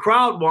or the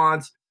crowd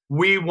wants.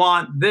 We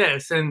want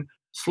this. And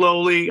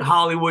slowly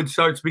Hollywood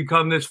starts to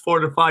become this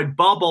fortified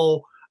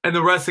bubble, and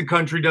the rest of the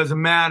country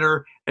doesn't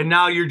matter. And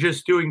now you're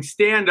just doing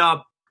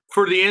stand-up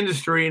for the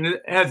industry, and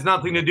it has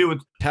nothing to do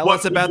with. Tell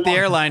us about the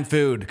airline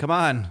food. Come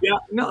on. Yeah,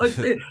 no,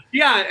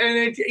 yeah,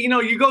 and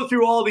you go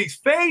through all these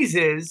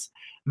phases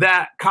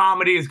that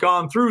comedy has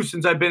gone through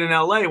since I've been in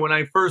LA. When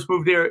I first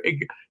moved there,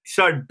 it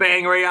started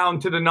banging right out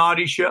into the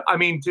naughty show.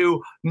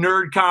 To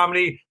nerd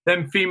comedy,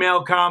 then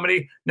female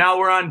comedy. Now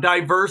we're on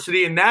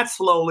diversity, and that's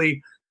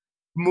slowly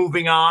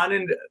moving on.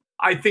 And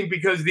I think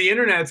because the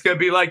internet's going to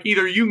be like,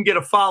 either you can get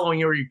a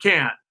following or you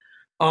can't.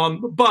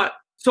 But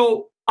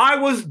so I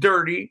was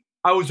dirty.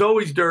 I was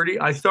always dirty.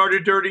 I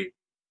started dirty.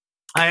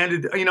 I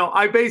ended,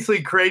 I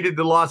basically created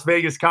the Las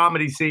Vegas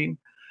comedy scene.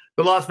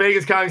 The Las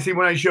Vegas comedy scene,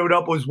 when I showed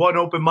up, was one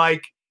open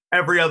mic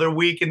every other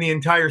week in the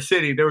entire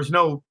city. There was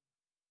no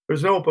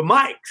open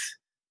mics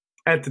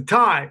at the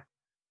time.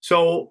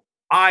 So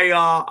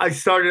I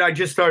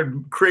just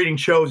started creating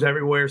shows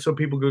everywhere so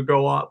people could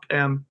go up.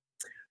 And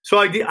so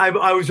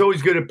I was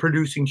always good at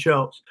producing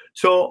shows.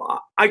 So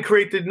I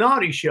created the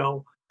Naughty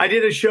Show. I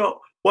did a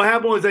show. What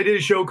happened was I did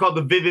a show called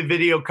the Vivid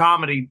Video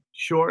Comedy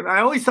Short. And I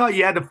always thought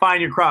you had to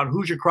find your crowd.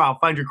 Who's your crowd?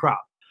 Find your crowd.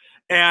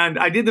 And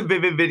I did the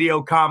Vivid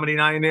Video Comedy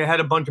Night, and it had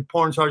a bunch of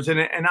porn stars in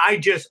it, and I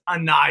just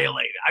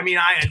annihilated. I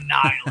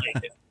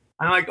annihilated.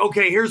 I'm like,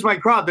 okay, here's my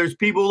crowd. There's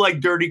people who like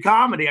dirty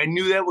comedy. I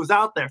knew that was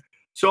out there.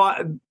 So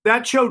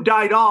that show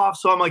died off.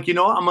 So I'm like, I'm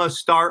going to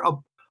start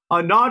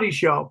a Naughty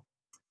Show.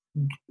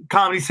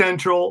 Comedy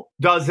Central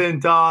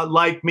doesn't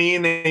like me,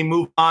 and they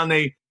move on.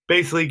 They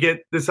basically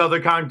get this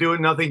other comic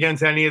doing. Nothing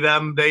against any of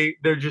them.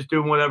 They're just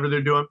doing whatever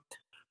they're doing.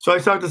 So I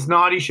start this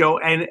Naughty Show,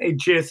 and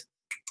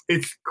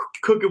it's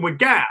cooking with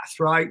gas,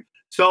 right?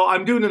 So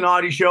I'm doing the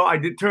Naughty Show. I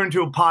did turn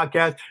to a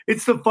podcast.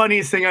 It's the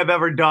funniest thing I've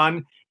ever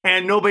done,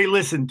 and nobody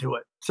listened to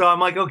it. So I'm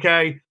like,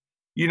 okay,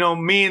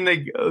 me and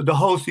the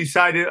host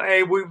decided,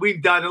 hey,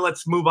 we've done it.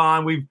 Let's move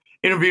on. We've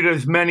interviewed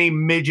as many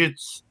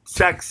midgets,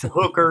 sex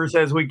hookers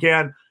as we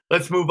can.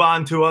 Let's move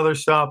on to other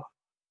stuff.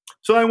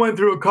 So I went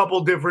through a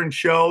couple different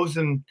shows,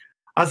 and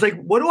I was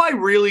like, what do I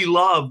really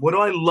love? What do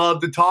I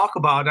love to talk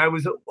about? And I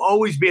was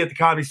always be at the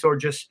Comedy Store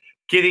just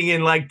getting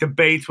in like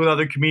debates with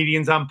other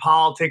comedians on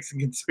politics and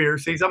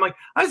conspiracies. I'm like,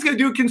 I'm just going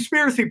to do a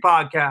conspiracy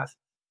podcast.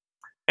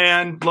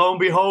 And lo and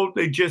behold,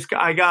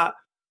 I got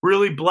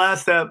really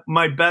blessed that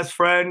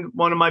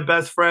one of my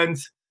best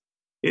friends,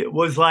 it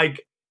was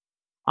like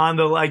on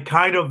the like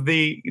kind of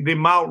the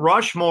Mount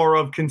Rushmore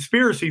of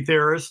conspiracy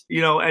theorists,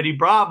 Eddie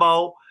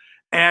Bravo.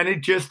 And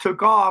it just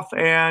took off.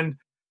 And,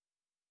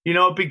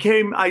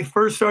 I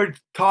first started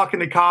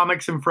talking to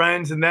comics and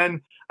friends, and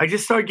then I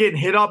just started getting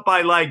hit up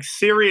by like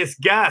serious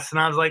guests.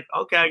 And I was like,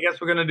 okay, I guess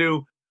we're going to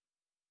do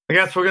I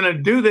guess we're gonna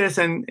do this,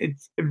 and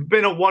it's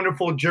been a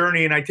wonderful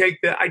journey. And I take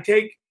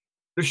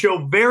the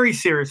show very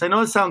serious. I know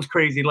it sounds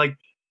crazy. Like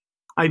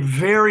I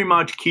very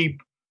much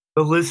keep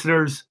the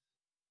listeners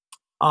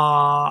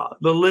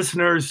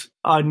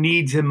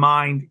needs in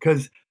mind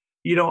because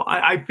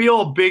I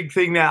feel a big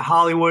thing that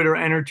Hollywood or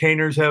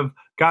entertainers have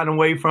gotten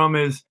away from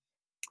is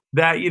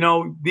that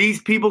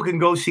these people can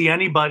go see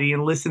anybody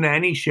and listen to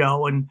any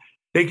show, and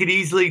they could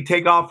easily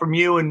take off from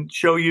you and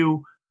show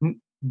you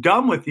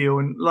done with you.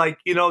 And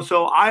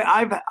so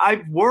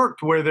I've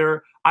worked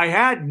where I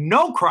had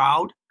no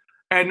crowd,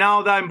 and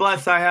now that I'm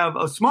blessed I have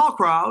a small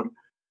crowd,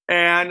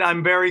 and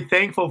I'm very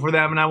thankful for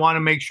them, and I want to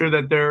make sure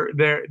that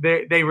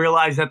they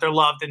realize that they're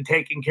loved and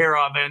taken care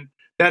of. And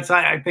that's,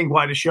 I think,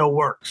 why the show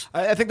works.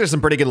 I think there's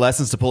some pretty good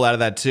lessons to pull out of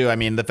that too. I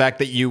mean, the fact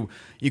that you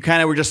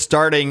kind of were just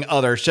starting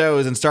other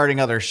shows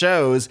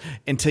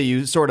until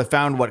you sort of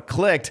found what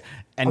clicked.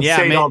 And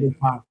all the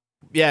time.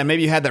 Yeah,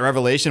 maybe you had that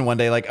revelation one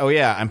day, like, oh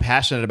yeah, I'm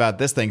passionate about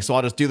this thing, so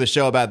I'll just do the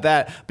show about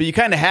that. But you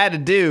kind of had to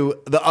do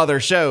the other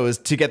shows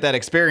to get that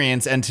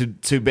experience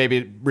and to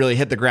maybe really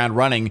hit the ground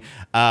running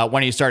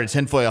when you started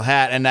Tinfoil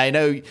Hat. And I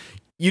know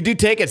you do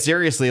take it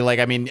seriously. Like,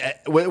 I mean,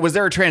 was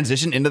there a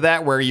transition into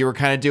that where you were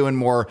kind of doing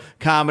more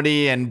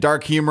comedy and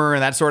dark humor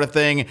and that sort of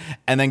thing,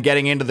 and then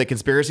getting into the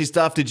conspiracy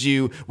stuff?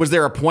 Was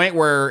there a point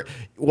where,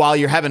 while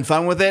you're having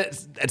fun with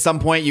it, at some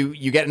point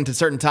you get into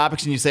certain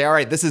topics and you say, all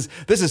right, this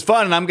is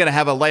fun, and I'm going to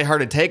have a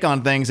lighthearted take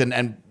on things,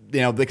 and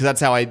because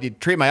that's how I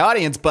treat my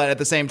audience. But at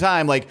the same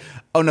time, like,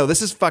 oh no,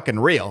 this is fucking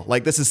real.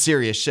 Like, this is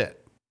serious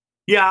shit.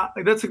 Yeah,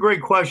 that's a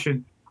great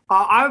question.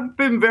 I've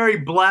been very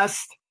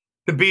blessed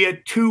to be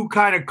at two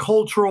kind of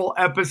cultural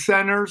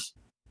epicenters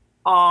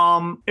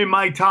in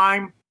my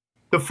time.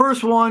 The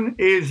first one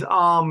is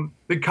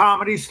the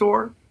Comedy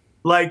Store.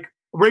 Like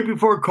right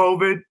before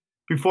COVID,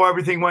 before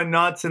everything went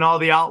nuts and all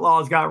the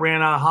outlaws got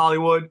ran out of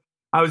Hollywood,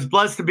 I was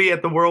blessed to be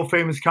at the world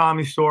famous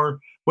Comedy Store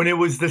when it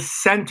was the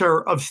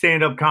center of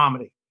stand-up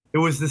comedy. It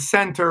was the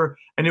center,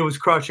 and it was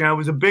crushing. I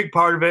was a big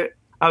part of it.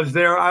 I was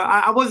there.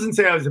 I wasn't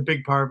say I was a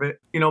big part of it,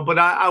 but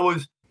I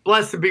was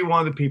blessed to be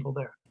one of the people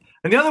there.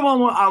 And the other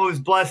one, I was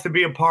blessed to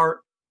be a part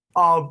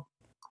of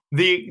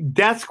the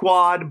Death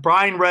Squad,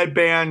 Brian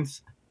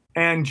Redban's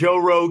and Joe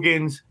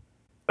Rogan's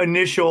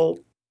initial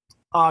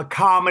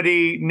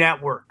comedy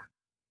network.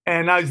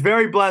 And I was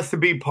very blessed to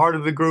be part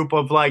of the group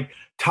of like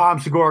Tom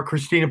Segura,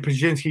 Christina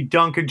Pajinski,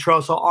 Duncan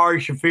Trussell,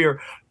 Ari Shaffir,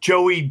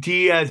 Joey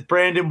Diaz,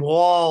 Brandon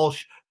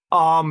Walsh,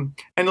 and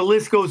the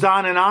list goes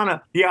on and on.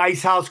 The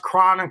Ice House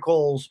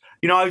Chronicles.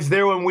 I was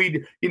there when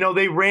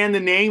they ran the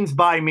names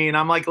by me, and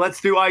I'm like,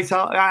 let's do Ice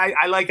House.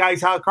 I like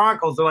Ice House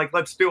Chronicles. They're like,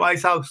 let's do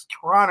Ice House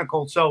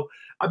Chronicles. So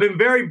I've been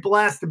very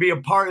blessed to be a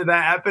part of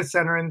that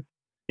epicenter. And,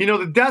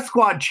 the Death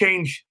Squad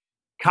changed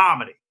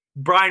comedy.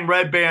 Brian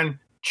Redban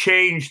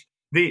changed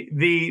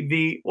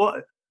he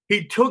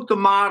took the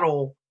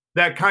model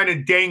that kind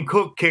of Dane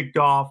Cook kicked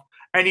off,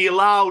 and he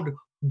allowed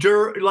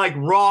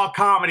raw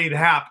comedy to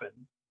happen.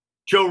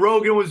 Joe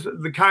Rogan was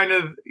the kind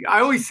of,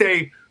 I always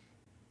say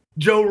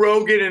Joe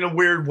Rogan in a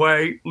weird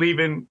way,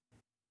 leaving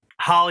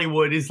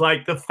Hollywood, is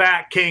like the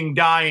fat king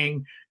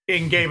dying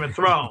in Game of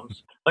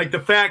Thrones. Like the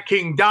fat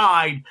king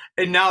died,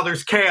 and now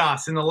there's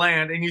chaos in the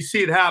land, and you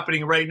see it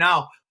happening right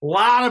now. A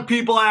lot of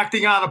people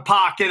acting out of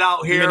pocket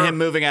out here. You mean him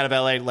moving out of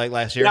LA like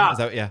last year?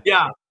 Yeah,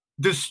 yeah.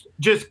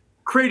 Just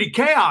creating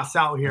chaos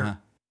out here. Uh-huh.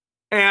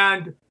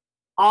 And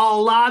a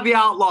lot of the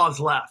outlaws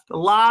left. A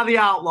lot of the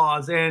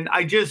outlaws. And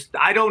I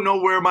don't know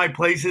where my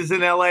place is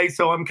in LA.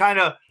 So I'm kind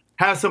of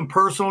have some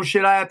personal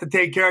shit I have to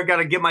take care of. Got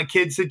to get my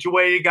kids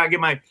situated. Got to get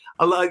my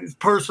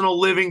personal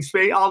living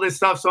space, all this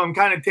stuff. So I'm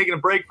kind of taking a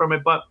break from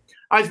it. But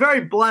I was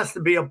very blessed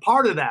to be a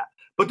part of that.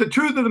 But the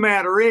truth of the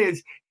matter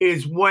is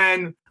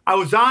when I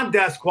was on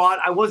Death Squad,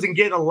 I wasn't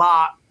getting a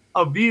lot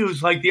of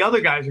views like the other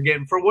guys are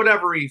getting for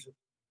whatever reason.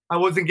 I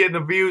wasn't getting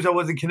the views. I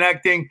wasn't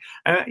connecting.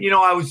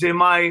 I was in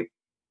my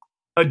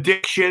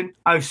addiction.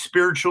 I was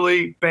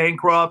spiritually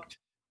bankrupt,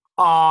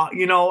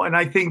 and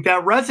I think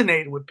that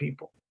resonated with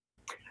people,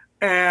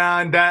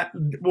 and that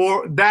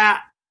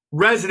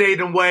resonated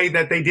in a way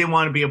that they didn't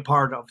want to be a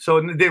part of. So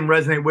it didn't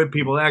resonate with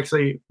people; it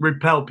actually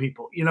repelled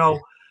people,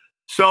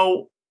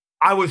 So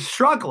I was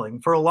struggling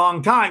for a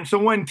long time. So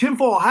when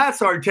Tinfoil Hat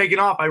started taking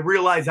off, I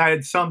realized I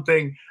had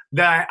something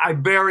that I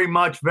very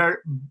much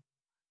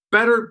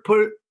better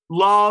put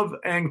love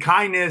and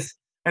kindness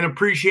and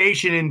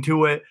appreciation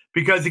into it,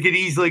 because it could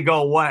easily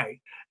go away.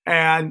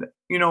 And,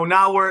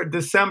 now we're at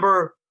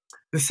December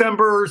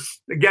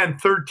again,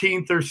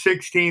 13th or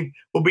 16th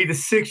will be the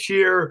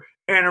 6-year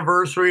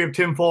anniversary of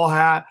Tinfoil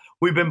Hat.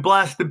 We've been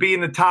blessed to be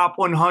in the top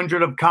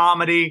 100 of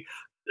comedy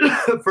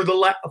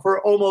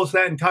for almost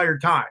that entire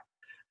time.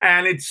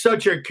 And it's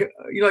such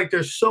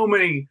there's so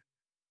many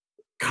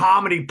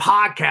comedy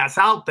podcasts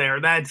out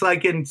there that's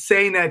like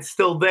insane that's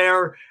still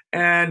there.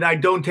 And I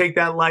don't take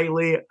that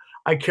lightly.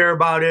 I care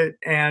about it,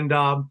 and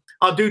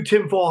I'll do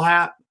Tinfoil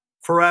Hat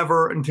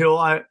forever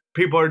until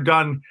people are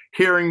done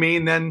hearing me,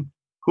 and then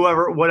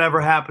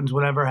whatever happens.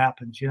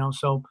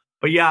 So,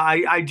 but yeah,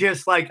 I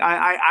just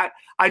I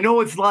know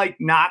it's like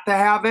not to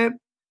have it,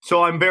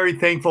 So I'm very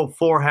thankful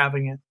for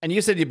having it. And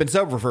you said you've been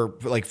sober for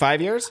like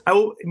 5 years?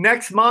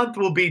 Next month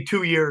will be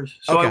 2 years.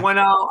 So Okay. I went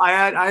out. I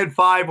had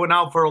 5. Went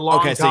out for a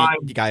long Okay, so time.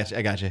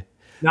 I got you.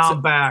 Now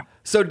I'm back.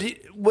 So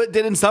what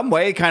did in some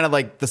way kind of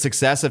like the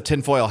success of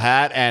Tinfoil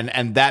Hat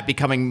and that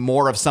becoming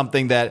more of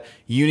something that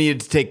you needed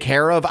to take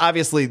care of?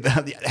 Obviously,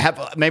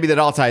 maybe that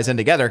all ties in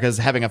together because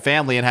having a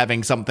family and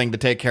having something to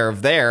take care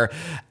of there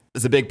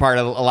is a big part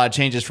of a lot of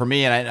changes for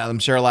me, and I'm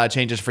sure a lot of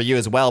changes for you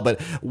as well.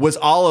 But was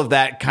all of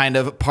that kind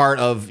of part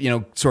of,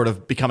 sort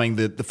of becoming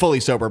the fully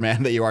sober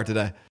man that you are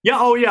today? Yeah.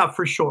 Oh, yeah,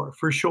 for sure.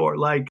 For sure.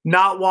 Like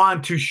not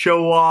want to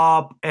show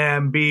up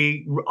and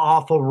be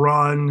awful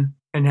run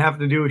and have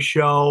to do a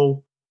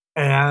show.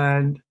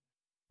 And,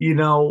 it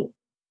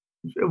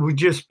would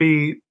just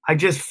be, I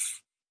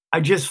just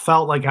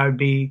felt like I would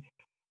be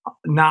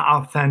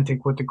not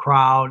authentic with the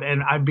crowd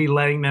and I'd be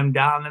letting them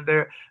down. And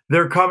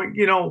they're coming,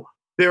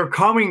 they're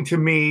coming to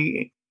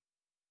me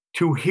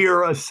to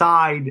hear a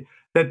side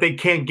that they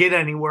can't get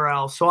anywhere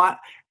else. So I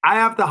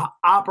have to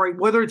operate,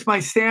 whether it's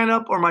my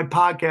stand-up or my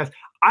podcast,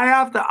 I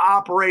have to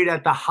operate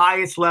at the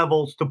highest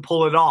levels to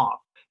pull it off.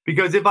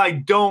 Because if I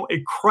don't,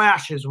 it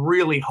crashes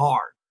really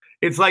hard.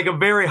 It's like a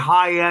very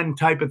high-end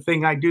type of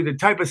thing I do. The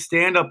type of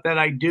stand-up that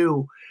I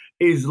do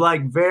is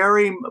like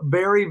very,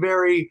 very,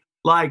 very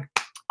like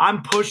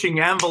I'm pushing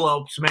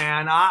envelopes,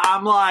 man.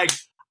 I'm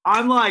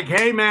like,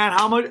 hey man,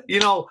 how much,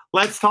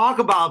 let's talk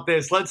about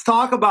this. Let's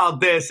talk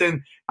about this.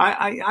 And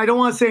I don't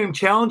want to say I'm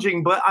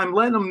challenging, but I'm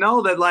letting them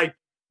know that like,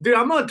 dude,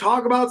 I'm going to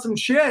talk about some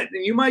shit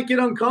and you might get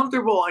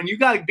uncomfortable and you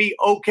got to be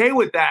okay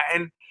with that.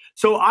 And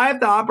so I have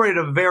to operate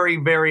at a very,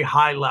 very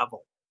high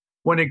level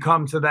when it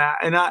comes to that.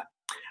 And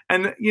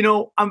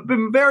I've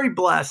been very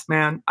blessed,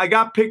 man. I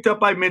got picked up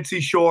by Mitzi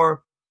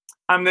Shore.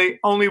 I'm the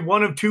only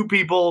one of 2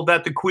 people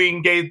that the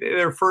Queen gave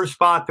their first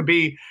spot to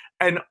be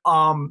a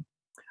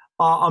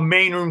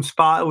main room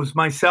spot. It was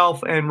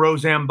myself and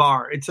Roseanne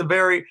Barr.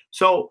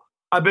 So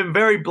I've been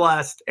very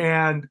blessed.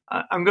 And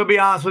I'm going to be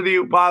honest with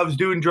you, while I was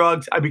doing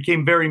drugs, I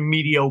became very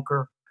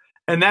mediocre.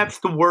 And that's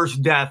the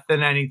worst death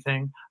than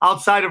anything.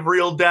 Outside of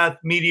real death,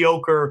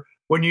 mediocre,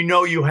 when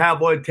you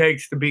have what it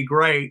takes to be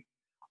great,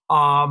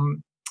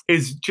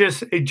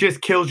 it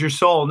just kills your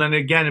soul. And then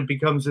again, it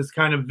becomes this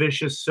kind of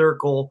vicious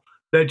circle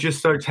that just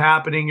starts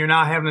happening. You're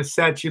not having a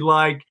set you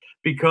like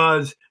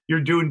because you're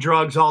doing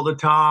drugs all the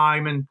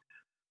time. And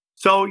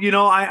so,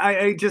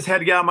 I just had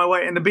to get out of my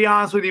way. And to be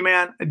honest with you,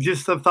 man,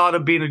 just the thought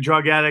of being a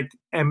drug addict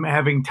and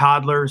having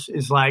toddlers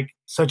is like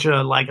such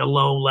a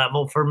low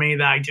level for me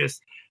that I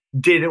just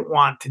didn't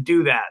want to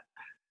do that.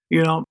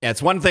 Yeah,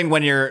 it's one thing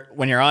when you're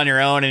on your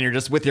own and you're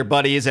just with your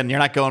buddies and you're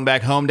not going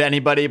back home to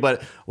anybody,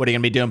 but what are you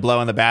gonna be doing, blow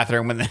in the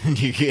bathroom when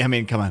I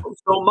mean, come on.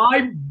 So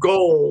my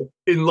goal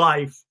in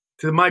life,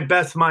 to my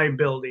best of my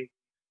ability,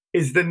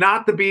 is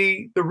not to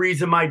be the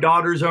reason my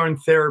daughters are in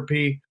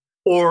therapy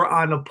or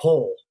on a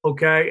pole,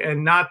 okay?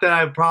 And not that I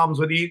have problems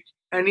with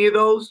any of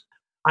those.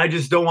 I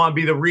just don't want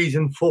to be the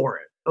reason for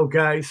it,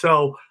 okay?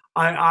 So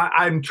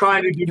I'm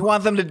trying to do. You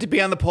want them to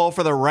be on the pole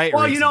for the right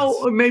reasons.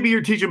 Well, maybe you're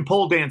teaching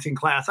pole dancing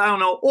class. I don't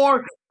know.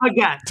 Or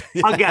again,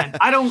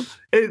 I don't.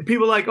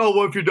 People are like, oh,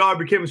 what if your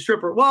daughter became a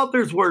stripper? Well,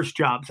 there's worse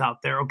jobs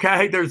out there.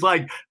 Okay, there's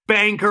like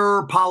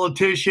banker,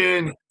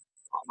 politician,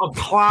 a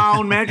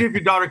clown. Imagine if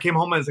your daughter came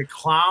home as a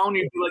clown.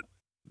 You'd be like,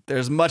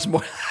 there's much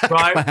more.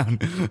 Right.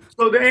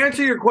 So to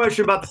answer your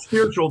question about the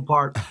spiritual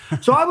part,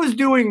 so I was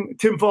doing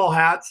tinfoil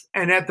hats,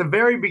 and at the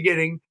very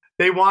beginning,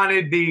 they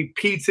wanted the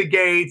Pizza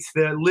Gates,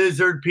 the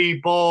lizard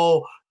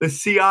people, the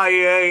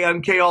CIA,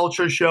 MK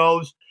Ultra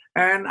shows,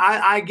 and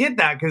I get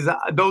that because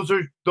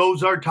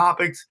those are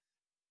topics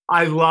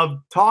I love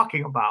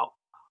talking about.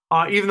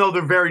 Even though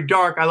they're very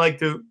dark, I like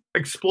to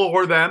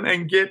explore them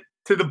and get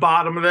to the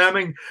bottom of them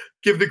and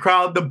give the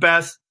crowd the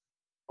best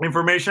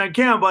information I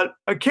can. But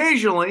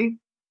occasionally,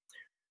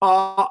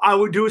 I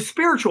would do a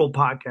spiritual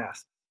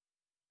podcast.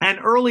 And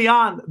early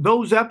on,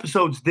 those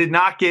episodes did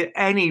not get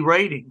any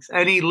ratings,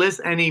 any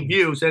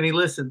views, any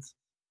listens.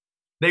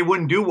 They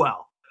wouldn't do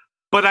well,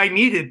 but I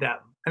needed them.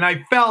 And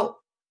I felt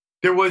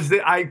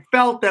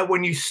that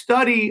when you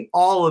study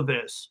all of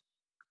this,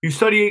 you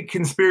study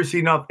conspiracy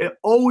enough, it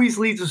always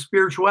leads to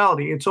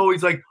spirituality. It's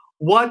always like,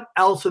 what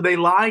else are they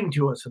lying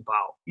to us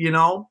about?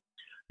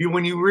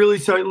 When you really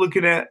start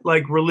looking at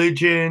like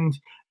religions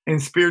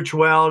and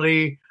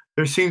spirituality,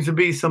 there seems to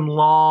be some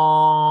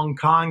long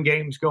con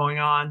games going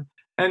on.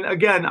 And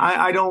again,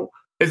 I don't,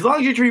 as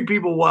long as you treat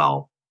people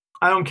well,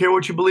 I don't care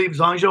what you believe, as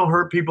long as you don't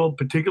hurt people,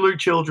 particularly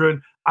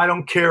children. I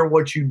don't care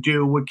what you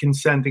do with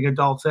consenting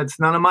adults. That's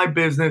none of my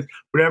business.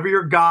 Whatever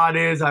your God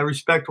is, I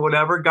respect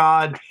whatever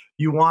God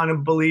you want to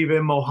believe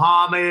in.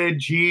 Muhammad,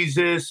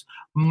 Jesus,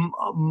 fucking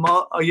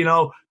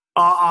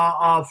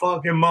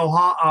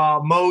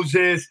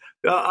Moses,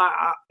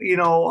 not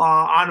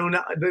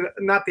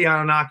the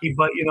Anunnaki,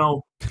 but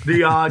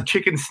the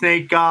chicken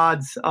snake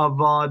gods of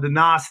the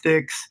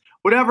Gnostics.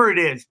 Whatever it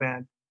is,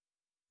 man.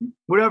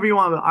 Whatever you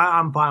want,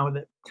 I'm fine with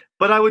it.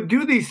 But I would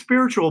do these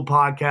spiritual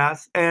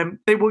podcasts, and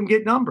they wouldn't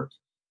get numbers.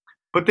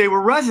 but they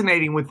were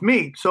resonating with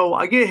me. So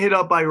I get hit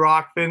up by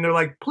Rockfin. They're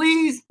like,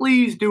 please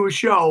do a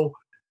show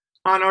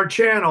on our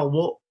channel.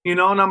 Well, and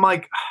I'm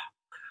like,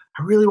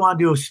 I really want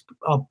to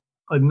do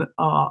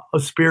a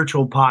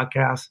spiritual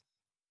podcast.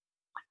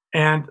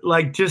 And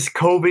like just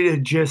COVID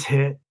had just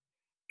hit.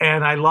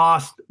 And I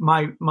lost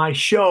my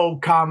show,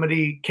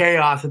 Comedy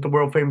Chaos, at the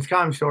world famous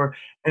Comedy Store.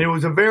 And it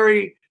was I'm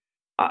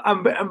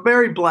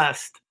very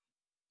blessed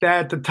that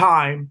at the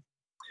time,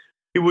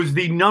 it was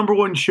the number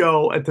one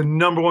show at the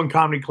number one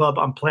comedy club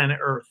on planet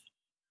Earth.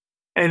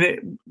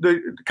 And the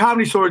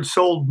Comedy Store had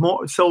sold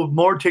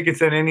more tickets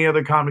than any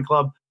other comedy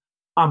club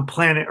on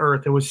planet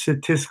Earth. It was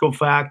statistical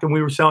fact. And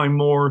we were selling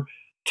more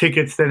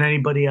tickets than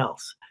anybody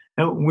else.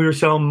 And we were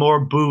selling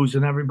more booze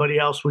than everybody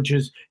else, which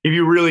is, if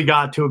you really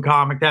got to a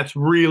comic, that's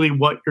really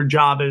what your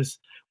job is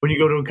when you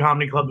go to a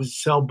comedy club, is to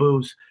sell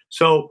booze.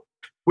 So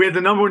we had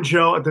the number one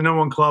show at the number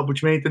one club,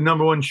 which made the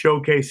number one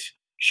showcase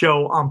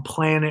show on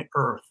planet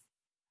Earth.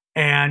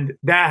 And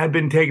that had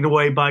been taken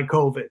away by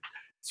COVID.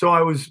 So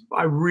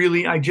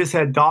I just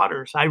had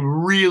daughters. I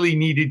really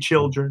needed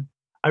children.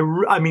 I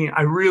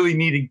really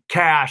needed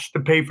cash to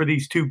pay for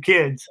these two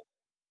kids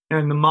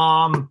and the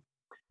mom.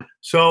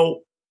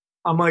 So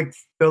I'm like,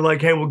 they're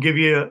like, hey, we'll give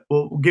you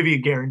a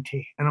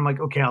guarantee. And I'm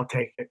like, okay, I'll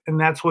take it. And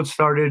that's what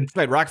started.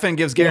 Wait, Rockfin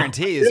gives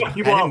guarantees. Yeah,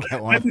 well, I didn't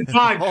get one. at the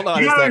time, Hold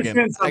on a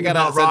second. I got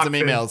to send some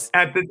emails.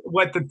 At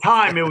the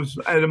time, it was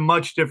at a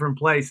much different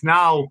place.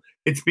 Now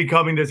it's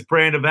becoming this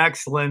brand of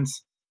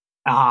excellence.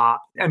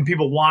 And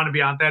people want to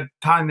be on. That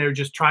time, they're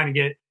just trying to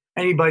get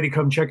anybody to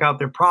come check out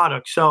their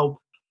product. So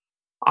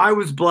I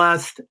was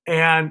blessed,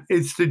 and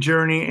it's the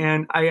journey.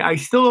 And I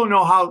still don't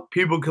know how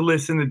people could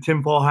listen to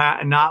Tinfoil Hat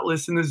and not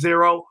listen to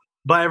Zero,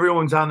 but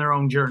everyone's on their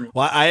own journey.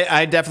 Well,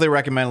 I definitely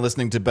recommend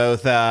listening to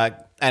both.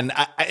 And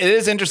it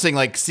is interesting,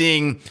 like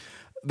seeing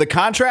the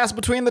contrast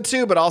between the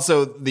two, but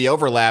also the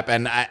overlap.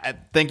 And I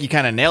think you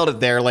kind of nailed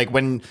it there. Like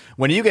when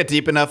you get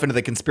deep enough into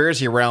the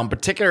conspiracy realm,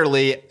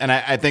 particularly, and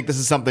I think this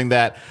is something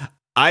that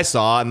I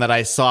saw and that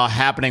I saw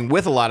happening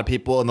with a lot of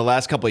people in the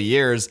last couple of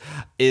years,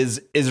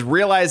 is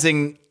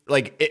realizing,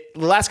 like,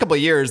 the last couple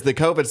of years, the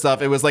COVID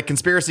stuff, it was like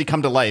conspiracy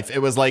come to life. It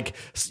was like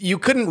you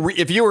couldn't,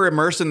 if you were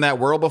immersed in that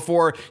world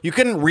before, you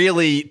couldn't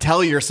really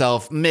tell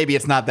yourself, maybe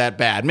it's not that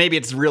bad. Maybe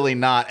it's really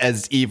not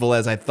as evil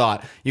as I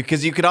thought.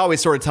 Because you could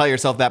always sort of tell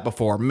yourself that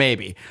before,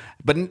 maybe.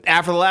 But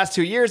after the last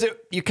 2 years,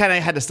 you kind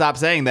of had to stop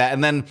saying that.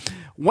 And then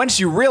once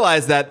you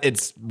realize that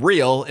it's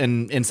real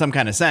in some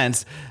kind of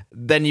sense,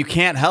 then you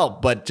can't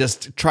help but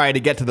just try to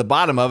get to the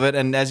bottom of it.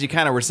 And as you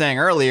kind of were saying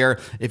earlier,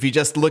 if you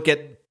just look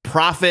at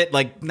profit,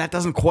 like, that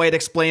doesn't quite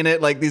explain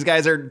it. Like, these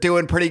guys are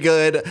doing pretty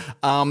good.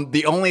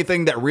 The only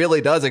thing that really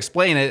does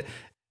explain it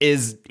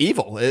is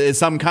evil, is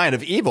some kind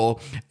of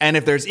evil. And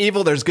if there's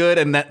evil, there's good.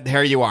 And that,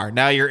 here you are.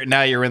 Now you're in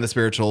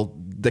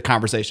the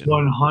conversation.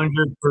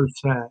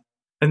 100%.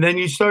 And then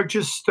you start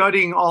just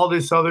studying all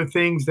this other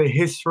things, the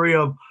history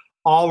of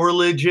all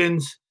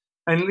religions.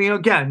 And,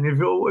 again, if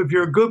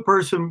you're a good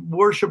person,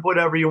 worship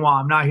whatever you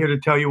want. I'm not here to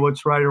tell you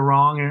what's right or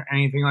wrong or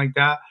anything like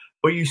that.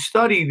 But you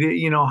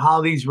study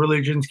how these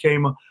religions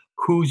came,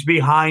 who's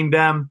behind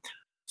them.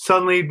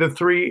 Suddenly, the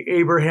three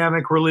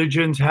Abrahamic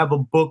religions have a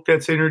book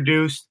that's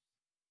introduced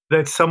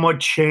that somewhat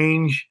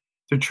changed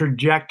the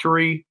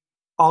trajectory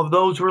of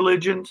those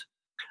religions.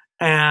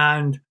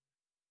 And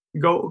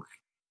go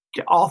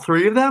all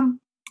three of them.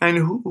 And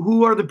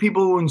who are the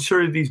people who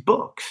inserted these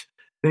books?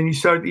 Then you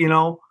start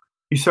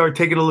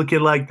taking a look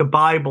at, like, the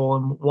Bible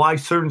and why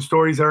certain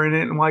stories are in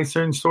it and why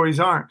certain stories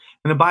aren't.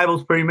 And the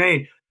Bible's pretty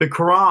made. The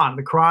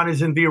Quran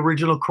isn't the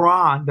original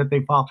Quran that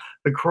they follow.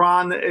 The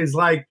Quran is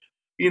like,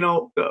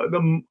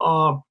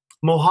 the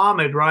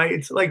Muhammad, right?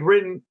 It's like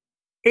written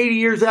 80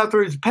 years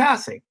after his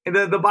passing. And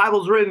the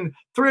Bible's written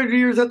 300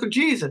 years after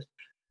Jesus.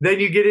 Then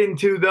you get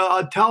into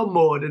the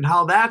Talmud and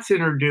how that's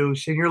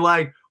introduced. And you're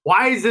like,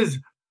 why is this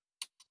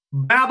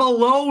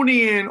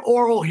Babylonian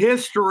oral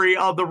history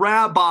of the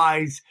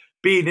rabbis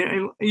being,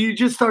 and you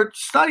just start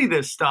study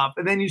this stuff.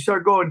 And then you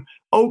start going,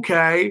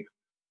 okay,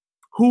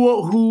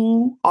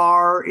 who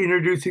are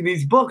introducing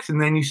these books?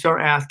 And then you start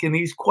asking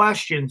these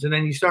questions. And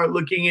then you start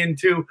looking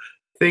into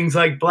things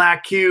like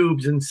black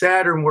cubes and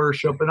Saturn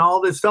worship and all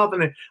this stuff.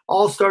 And it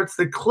all starts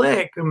to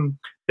click. And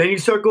then you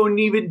start going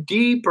even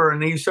deeper.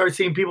 And then you start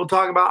seeing people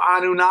talk about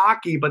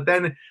Anunnaki. But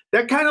then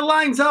that kind of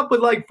lines up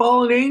with, like,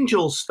 fallen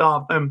angel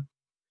stuff. And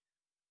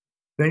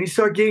then you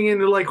start getting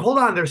into, like, hold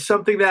on, there's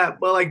something that,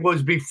 well, like,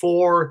 was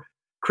before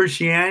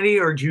Christianity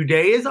or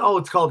Judaism. Oh,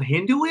 it's called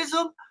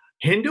Hinduism?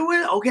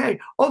 Okay.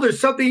 Oh,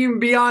 there's something even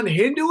beyond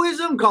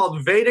Hinduism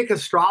called Vedic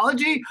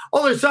astrology.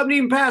 Oh, there's something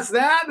even past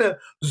that, the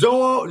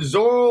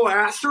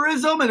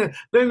Zoroastrianism. And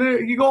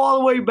then you go all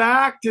the way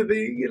back to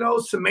the,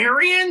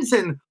 Sumerians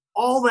and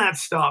all that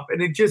stuff.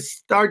 And it just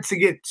starts to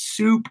get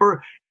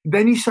super.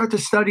 Then you start to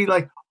study,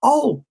 like,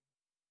 oh,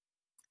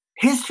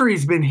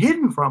 history's been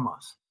hidden from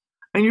us.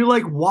 And you're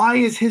like, why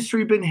has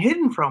history been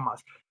hidden from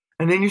us?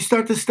 And then you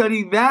start to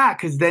study that,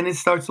 because then it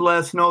starts to let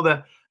us know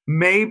that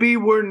maybe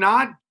we're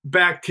not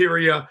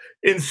bacteria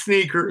in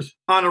sneakers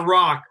on a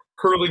rock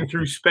hurtling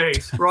through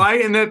space,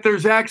 right? And that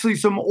there's actually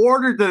some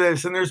order to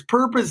this, and there's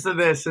purpose to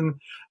this. And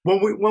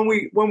when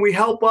we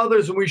help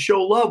others and we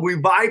show love, we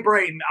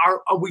vibrate, and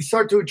we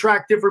start to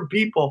attract different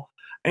people,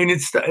 and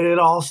it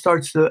all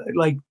starts to,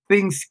 like,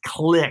 things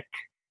click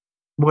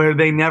where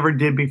they never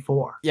did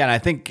before. Yeah, and I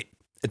think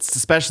it's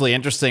especially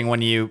interesting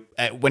when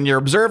you're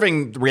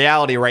observing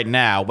reality right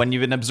now, when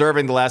you've been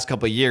observing the last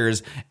couple of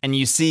years, and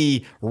you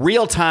see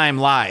real-time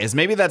lies.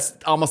 Maybe that's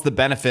almost the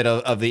benefit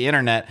of the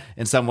internet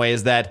in some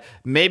ways, that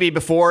maybe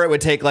before it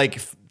would take like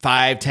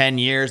 5-10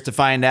 years to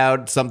find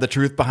out the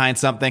truth behind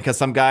something because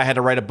some guy had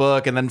to write a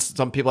book and then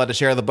some people had to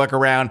share the book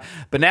around.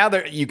 But now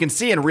you can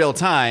see in real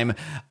time,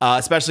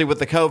 especially with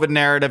the COVID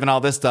narrative and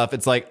all this stuff,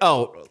 it's like,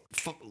 oh,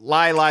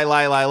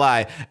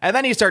 lie. And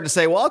then you start to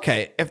say, well,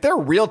 okay, if they're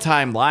real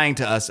time lying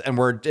to us and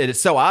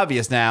it's so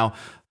obvious now,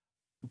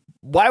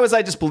 why was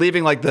I just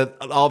believing like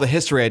all the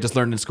history I just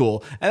learned in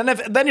school? And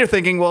then you're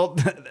thinking, well,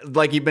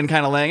 like you've been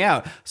kind of laying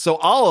out. So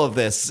all of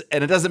this,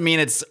 and it doesn't mean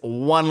it's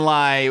one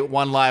lie,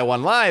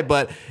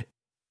 but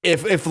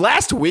if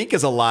last week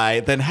is a lie,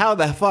 then how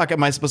the fuck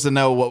am I supposed to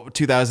know what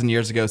 2,000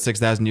 years ago,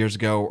 6,000 years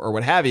ago, or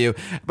what have you?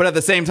 But at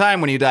the same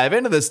time, when you dive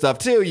into this stuff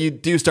too, you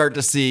do start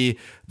to see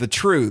the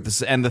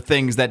truths and the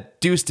things that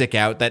do stick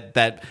out.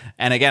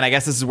 And again, I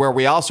guess this is where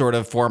we all sort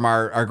of form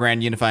our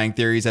grand unifying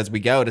theories as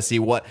we go to see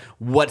what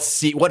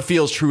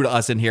feels true to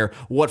us in here,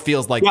 what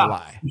feels like the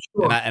lie,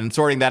 sure. And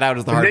sorting that out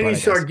is the hard part. And then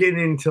you start getting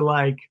into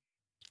like,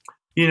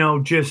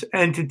 just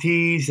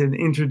entities and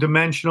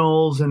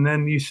interdimensionals. And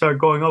then you start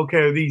going, okay,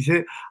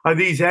 are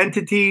these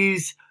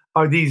entities?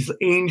 Are these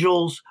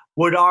angels?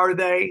 What are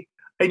they?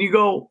 And you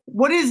go,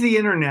 what is the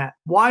internet?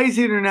 Why is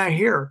the internet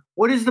here?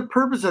 What is the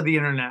purpose of the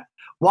internet?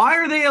 Why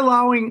are they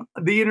allowing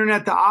the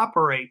internet to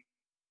operate?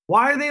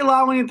 Why are they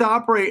allowing it to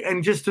operate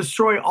and just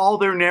destroy all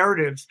their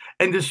narratives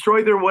and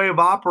destroy their way of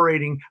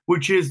operating,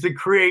 which is to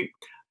create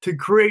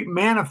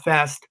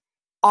manifest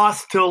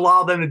us to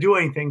allow them to do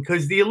anything?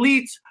 Because the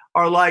elites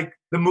are like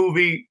the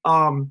movie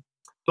The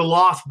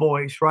Lost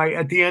Boys, right?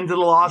 At the end of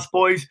The Lost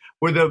Boys,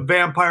 where the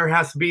vampire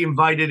has to be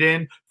invited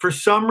in. For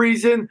some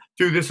reason,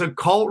 through this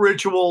occult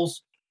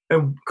rituals,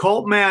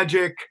 occult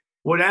magic,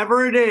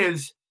 whatever it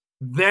is,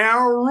 their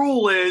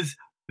rule is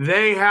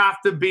they have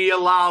to be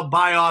allowed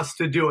by us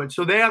to do it.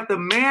 So they have to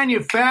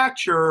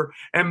manufacture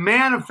and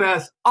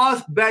manifest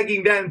us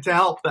begging them to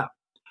help them.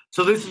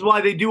 So this is why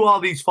they do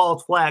all these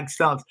false flag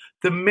stuff,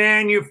 to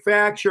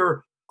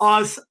manufacture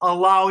us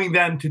allowing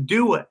them to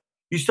do it.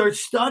 You start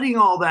studying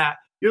all that.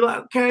 You're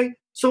like, okay,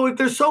 so if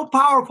they're so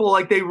powerful,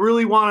 like they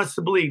really want us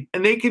to believe,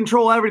 and they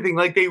control everything,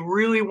 like they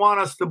really want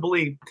us to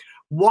believe,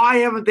 why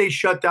haven't they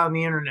shut down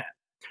the internet?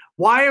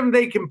 Why haven't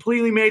they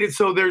completely made it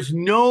so there's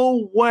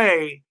no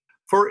way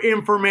for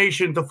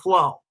information to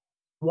flow?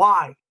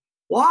 Why?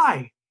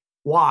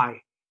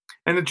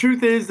 And the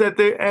truth is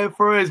that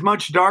for as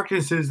much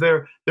darkness as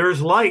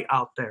there's light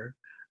out there,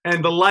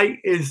 and the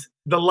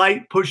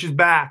light pushes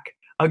back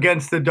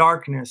against the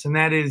darkness, and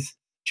that is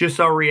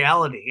just our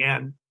reality.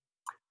 And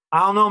I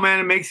don't know, man,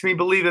 it makes me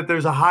believe that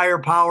there's a higher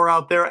power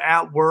out there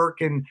at work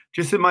and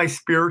just in my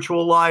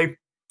spiritual life.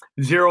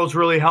 Zero's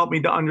really helped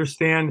me to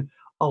understand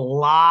a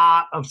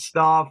lot of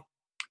stuff,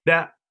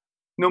 that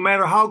no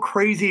matter how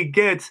crazy it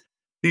gets,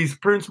 these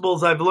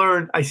principles I've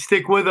learned, I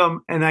stick with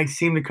them and I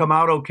seem to come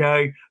out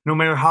okay, no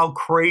matter how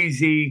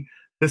crazy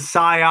the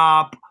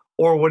psyop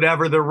or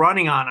whatever they're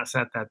running on us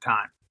at that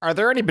time. Are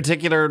there any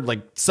particular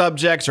like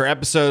subjects or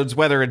episodes,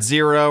 whether it's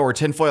Zero or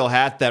Tinfoil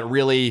Hat, that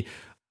really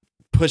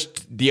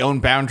pushed the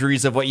own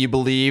boundaries of what you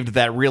believed,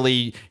 that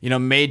really,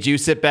 made you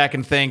sit back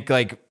and think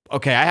like,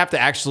 okay, I have to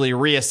actually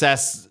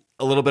reassess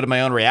a little bit of my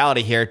own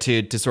reality here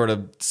to sort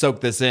of soak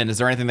this in? Is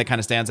there anything that kind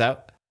of stands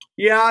out?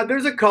 Yeah,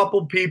 there's a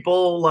couple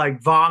people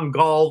like Von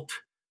Galt.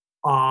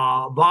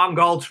 Von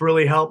Galt's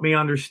really helped me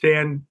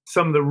understand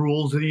some of the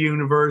rules of the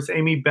universe.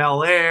 Amy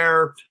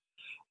Belair,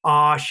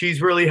 she's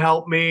really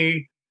helped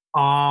me.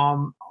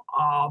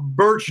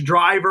 Birch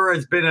Driver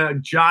has been a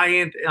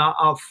giant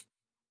of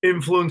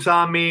influence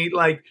on me.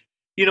 Like,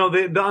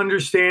 the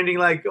understanding,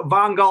 like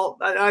Von Galt,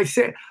 I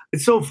say,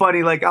 it's so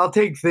funny. Like I'll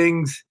take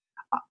things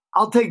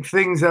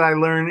that I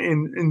learn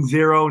in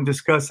Zero and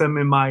discuss them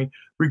in my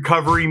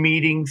recovery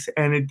meetings,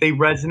 and they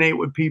resonate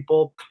with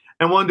people.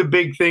 And one of the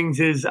big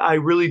things is, I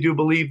really do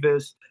believe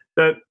this,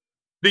 that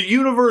the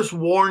universe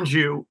warns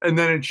you and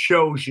then it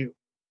shows you.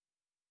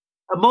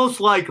 And most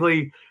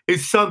likely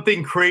is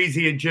something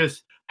crazy had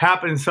just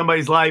happened in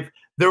somebody's life.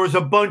 There was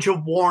a bunch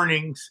of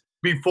warnings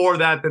before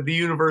that the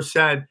universe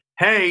said,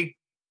 hey,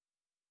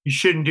 you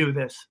shouldn't do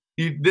this.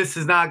 This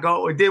is not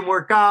go. It didn't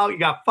work out. You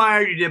got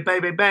fired. You did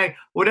bang, bang, bang.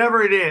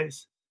 Whatever it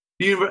is.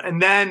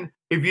 And then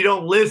if you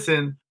don't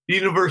listen, the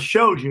universe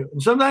shows you.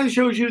 And sometimes it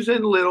shows you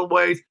in little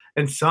ways.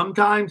 And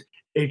sometimes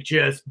it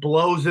just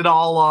blows it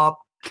all up.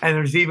 And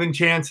there's even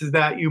chances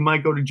that you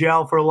might go to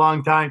jail for a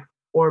long time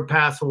or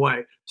pass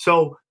away.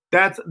 So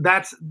that's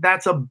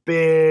a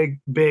big,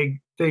 big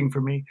thing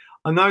for me.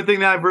 Another thing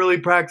that I've really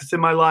practiced in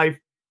my life,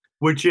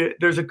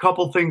 there's a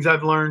couple things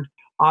I've learned.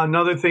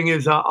 Another thing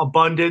is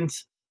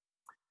abundance.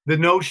 the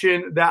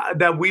notion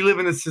that we live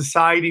in a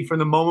society from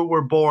the moment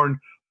we're born,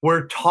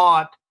 we're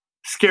taught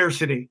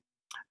scarcity.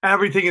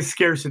 Everything is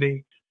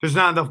scarcity. There's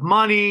not enough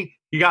money.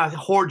 You got to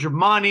hoard your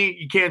money.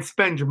 You can't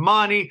spend your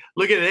money.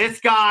 Look at this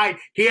guy.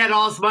 He had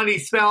all this money. He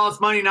spent all this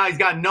money. Now he's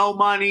got no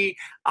money.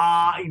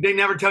 They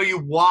never tell you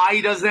why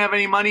he doesn't have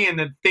any money and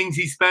the things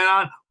he spent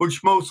on,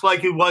 which most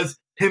likely was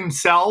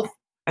himself.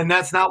 And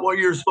that's not what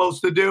you're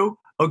supposed to do.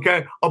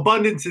 Okay.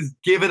 Abundance is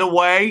give it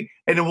away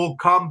and it will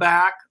come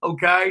back.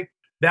 Okay.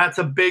 That's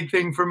a big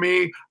thing for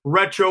me.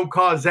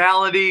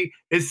 Retrocausality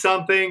is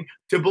something.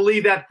 To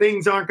believe that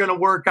things aren't going to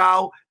work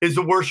out is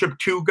to worship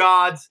two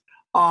gods.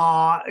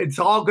 It's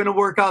all going to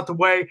work out the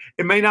way.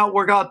 It may not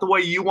work out the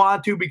way you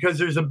want to because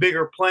there's a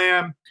bigger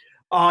plan.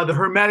 The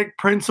Hermetic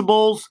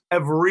principles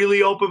have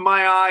really opened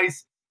my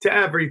eyes to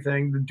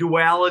everything. The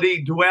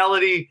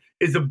duality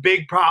is a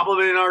big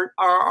problem in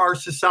our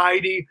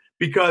society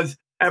because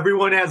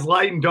everyone has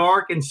light and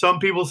dark, and some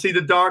people see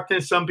the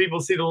darkness, some people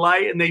see the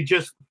light, and they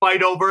just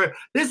fight over it.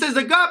 This is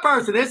a good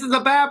person. This is a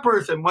bad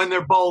person. When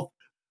they're both,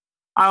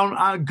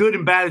 good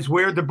and bad is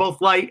weird. They're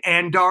both light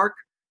and dark.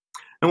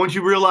 And once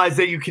you realize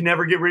that you can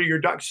never get rid of your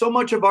dark, so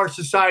much of our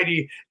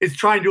society is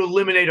trying to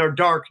eliminate our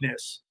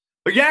darkness.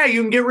 But yeah,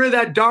 you can get rid of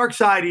that dark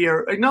side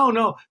here.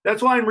 No.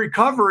 That's why in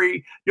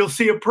recovery, you'll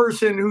see a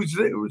person who's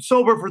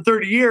sober for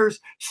 30 years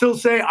still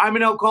say, I'm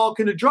an alcoholic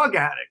and a drug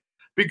addict,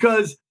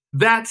 because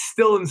that's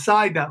still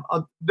inside them.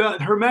 The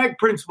Hermetic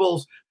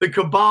principles, the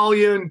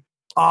Kabbalion,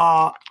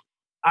 I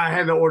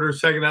had to order a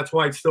second. That's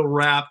why it's still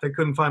wrapped. I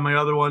couldn't find my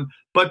other one.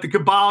 But the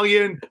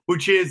Kabbalion,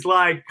 which is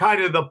like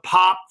kind of the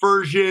pop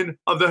version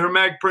of the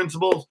Hermetic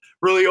principles,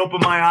 really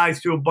opened my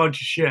eyes to a bunch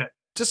of shit.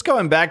 Just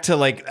going back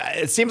to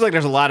it seems like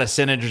there's a lot of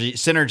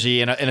synergy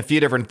in a few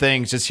different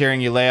things. Just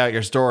hearing you lay out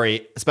your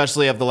story,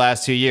 especially of the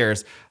last 2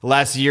 years. The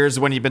last 2 years is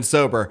when you've been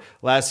sober.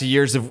 The last 2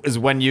 years is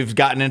when you've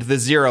gotten into the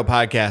Zero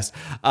podcast.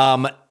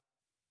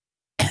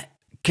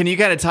 Can you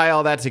kind of tie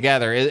all that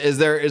together? Is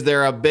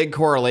there a big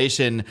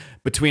correlation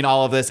between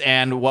all of this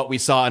and what we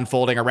saw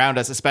unfolding around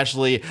us?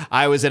 Especially,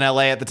 I was in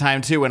LA at the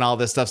time too when all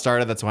this stuff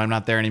started. That's why I'm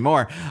not there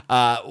anymore.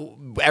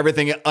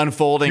 Everything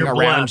unfolding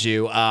around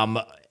you.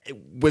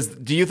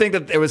 Do you think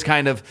that it was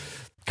kind of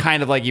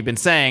like you've been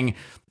saying?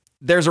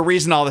 There's a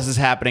reason all this is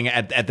happening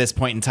at this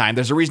point in time.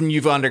 There's a reason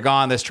you've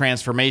undergone this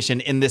transformation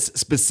in this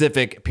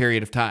specific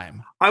period of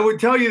time. I would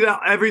tell you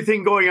that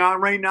everything going on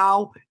right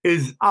now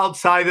is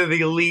outside of the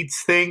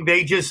elites thing.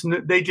 They just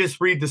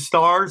read the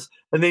stars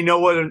and they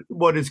know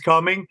what is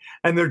coming,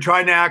 and they're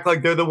trying to act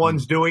like they're the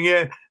ones doing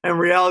it. In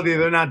reality,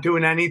 they're not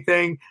doing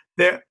anything.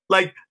 They're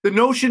like the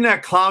notion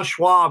that Klaus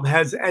Schwab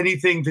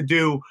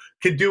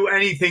could do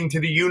anything to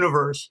the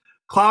universe.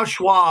 Klaus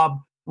Schwab,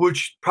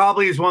 which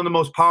probably is one of the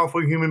most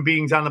powerful human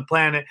beings on the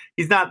planet.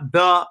 He's not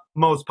the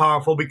most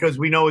powerful because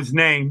we know his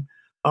name.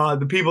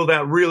 The people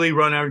that really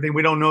run everything,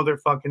 we don't know their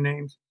fucking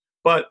names.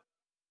 But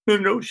the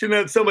notion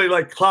that somebody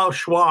like Klaus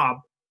Schwab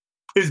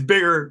is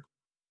bigger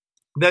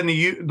than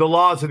the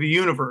laws of the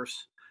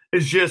universe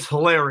is just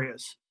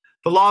hilarious.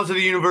 The laws of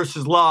the universe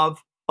is love,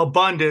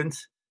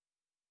 abundance,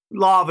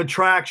 law of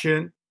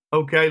attraction,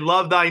 okay,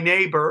 love thy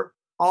neighbor,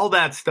 all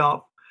that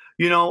stuff.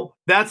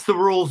 That's the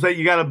rules that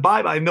you got to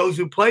abide by. And those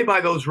who play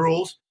by those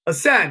rules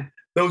ascend.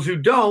 Those who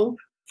don't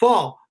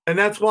fall. And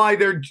that's why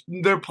their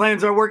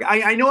plans are working.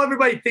 I know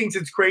everybody thinks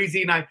it's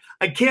crazy, and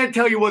I can't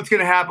tell you what's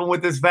going to happen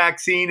with this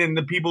vaccine and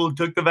the people who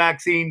took the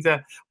vaccines,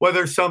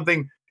 whether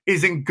something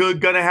isn't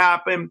good going to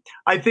happen.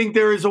 I think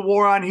there is a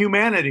war on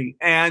humanity,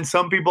 and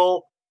some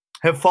people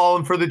have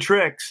fallen for the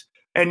tricks.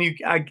 And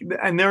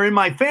and they're in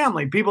my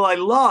family, people I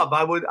love.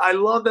 I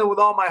love them with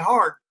all my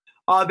heart.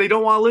 They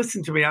don't want to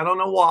listen to me. I don't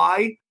know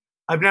why.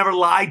 I've never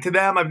lied to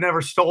them. I've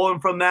never stolen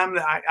from them.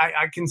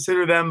 I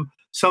consider them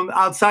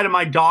outside of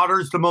my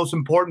daughters, the most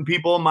important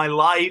people in my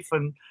life.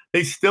 And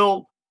they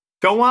still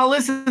don't want to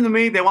listen to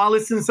me. They want to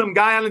listen to some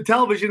guy on the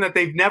television that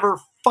they've never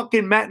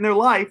fucking met in their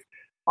life.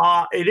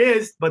 It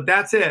is, but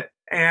that's it.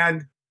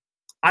 And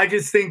I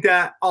just think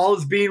that all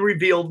is being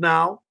revealed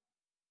now.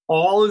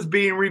 All is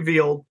being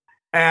revealed.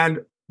 And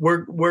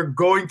we're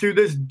going through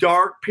this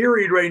dark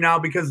period right now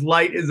because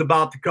light is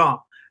about to come.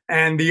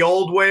 And the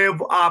old way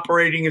of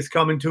operating is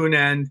coming to an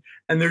end.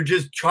 And they're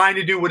just trying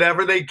to do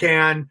whatever they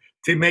can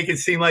to make it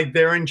seem like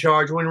they're in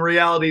charge, when in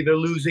reality they're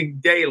losing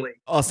daily.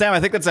 Well, Sam, I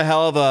think that's a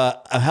hell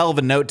of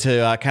a note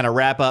to kind of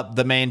wrap up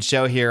the main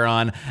show here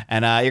on.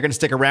 And you're going to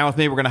stick around with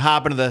me. We're going to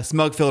hop into the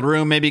smoke-filled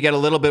room, maybe get a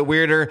little bit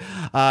weirder,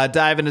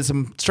 dive into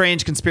some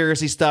strange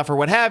conspiracy stuff or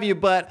what have you.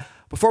 But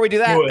before we do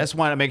that, I just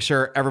want to make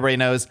sure everybody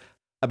knows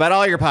about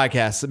all your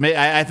podcasts.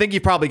 I think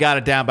you've probably got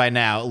it down by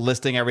now,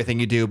 listing everything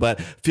you do,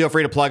 but feel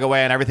free to plug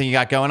away on everything you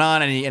got going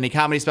on. Any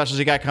comedy specials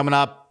you got coming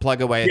up,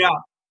 plug away.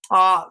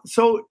 Yeah.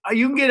 So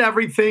you can get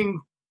everything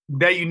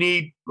that you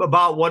need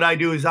about what I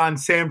do is on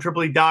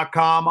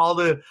samtripoli.com. All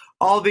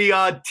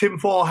the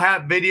tinfoil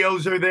hat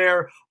videos are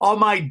there. All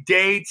my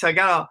dates.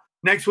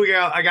 Next week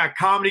I got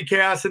Comedy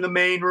Cast in the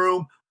main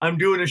room. I'm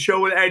doing a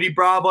show with Eddie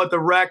Bravo at the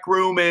Rec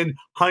Room in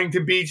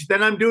Huntington Beach.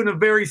 Then I'm doing a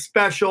very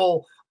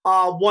special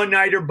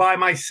one-nighter by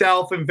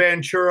myself in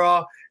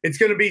Ventura It's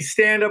going to be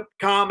stand-up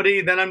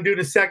comedy. Then I'm doing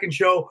a second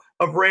show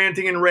of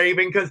ranting and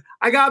raving because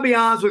I got to be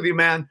honest with you,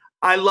 man.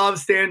 I love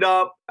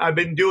stand-up. I've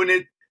been doing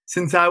it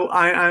since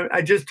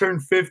I just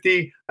turned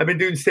 50. I've been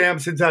doing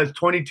stand-up since I was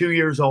 22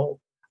 years old.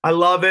 I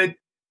love it,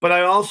 but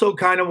I also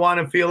kind of want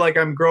to feel like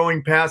I'm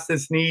growing past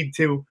this need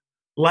to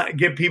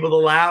get people to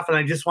laugh, and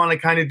I just want to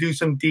kind of do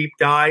some deep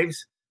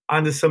dives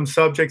onto some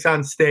subjects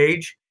on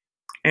stage.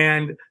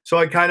 And so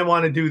I kind of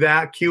want to do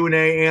that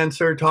Q&A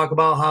answer, talk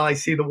about how I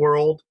see the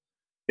world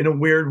in a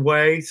weird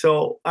way.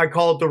 So I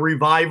call it the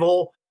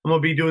revival. I'm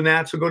going to be doing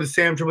that. So go to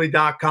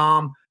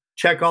samtripoli.com,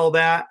 check all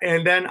that.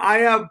 And then I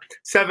have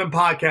 7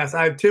 podcasts.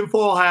 I have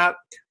Tinfoil Hat.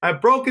 I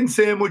have Broken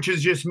Sim, which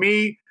is just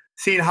me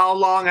seeing how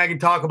long I can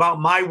talk about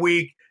my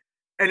week.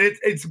 And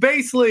it's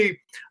basically,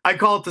 I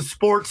call it the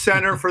sports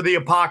center for the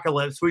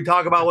apocalypse. We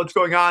talk about what's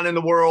going on in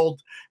the world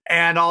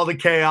and all the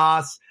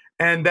chaos.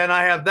 And then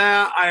I have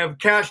that. I have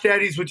Cash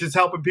Daddies, which is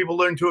helping people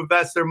learn to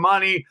invest their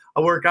money.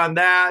 I work on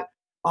that.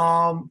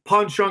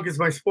 Punch Drunk is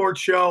my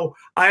sports show.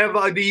 I have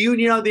the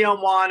Union of the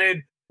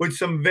Unwanted with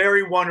some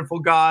very wonderful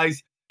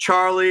guys.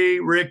 Charlie,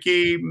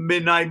 Ricky,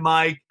 Midnight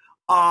Mike.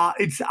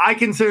 I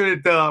consider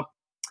it the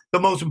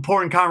most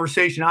important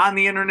conversation on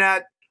the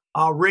internet.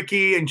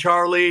 Ricky and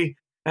Charlie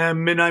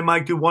and Midnight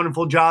Mike do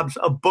wonderful jobs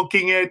of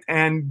booking it,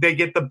 and they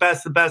get the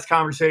best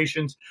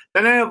conversations.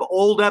 Then I have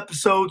old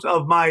episodes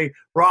of my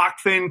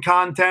Rockfin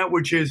content,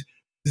 which is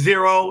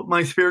Zero,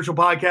 my spiritual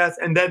podcast,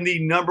 and then the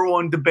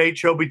 #1 debate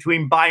show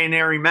between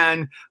binary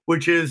men,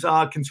 which is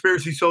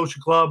Conspiracy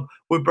Social Club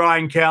with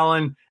Brian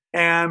Callen.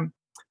 And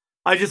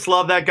I just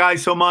love that guy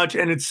so much,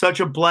 and it's such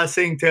a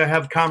blessing to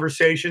have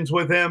conversations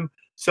with him.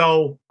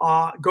 So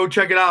go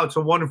check it out. It's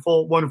a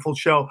wonderful, wonderful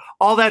show.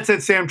 All that's at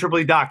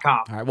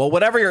samtripoli.com. All right. Well,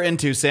 whatever you're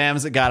into,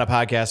 Sam's got a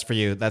podcast for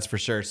you. That's for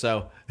sure.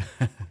 So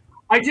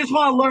I just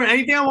want to learn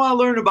anything I want to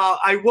learn about.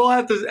 I will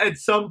have to at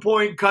some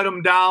point cut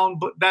them down,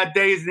 but that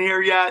day isn't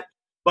here yet.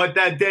 But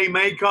that day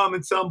may come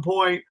at some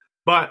point.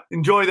 But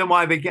enjoy them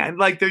while they can.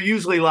 Like they're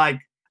usually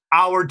like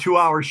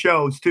 2-hour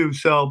shows too.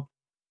 So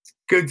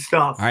good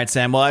stuff. All right,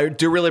 Sam. Well, I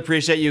do really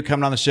appreciate you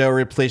coming on the show.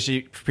 We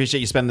appreciate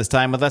you spending this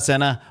time with us.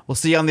 And we'll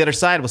see you on the other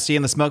side. We'll see you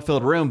in the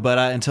smoke-filled room. But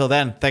until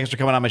then, thanks for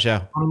coming on my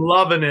show. I'm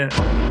loving it.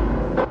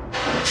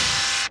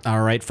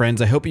 All right,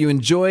 friends. I hope you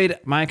enjoyed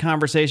my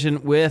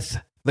conversation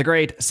with the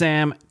great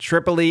Sam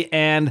Tripoli.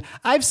 And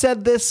I've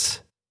said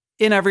this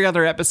in every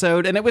other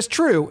episode, and it was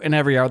true in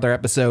every other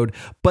episode,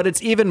 but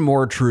it's even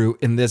more true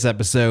in this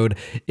episode.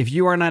 If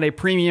you are not a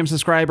premium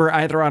subscriber,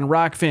 either on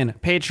Rockfin,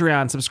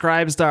 Patreon,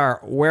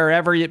 Subscribestar,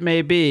 wherever it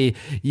may be,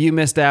 you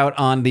missed out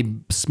on the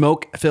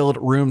smoke-filled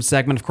room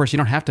segment. Of course, you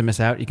don't have to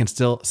miss out. You can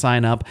still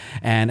sign up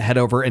and head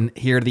over and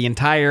hear the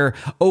entire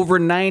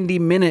over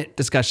 90-minute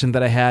discussion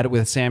that I had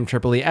with Sam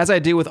Tripoli, as I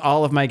do with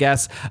all of my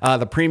guests.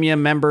 The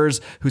premium members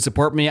who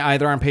support me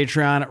either on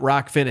Patreon,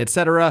 Rockfin,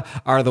 etc.,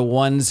 are the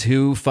ones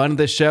who fund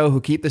this show, who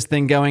keep this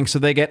thing going, so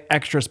they get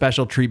extra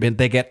special treatment.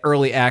 They get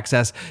early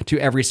access to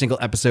every single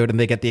episode, and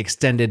they get the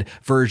extended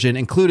version,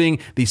 including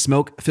the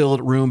smoke-filled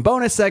room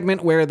bonus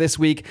segment, where this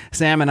week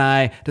Sam and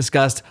I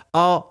discussed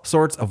all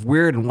sorts of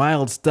weird and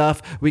wild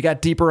stuff. We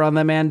got deeper on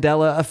the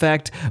Mandela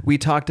effect. We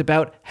talked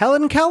about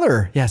Helen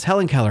Keller. Yes,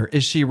 Helen Keller.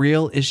 Is she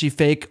real? Is she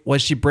fake?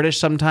 Was she British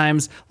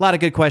sometimes? A lot of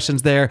good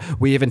questions there.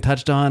 We even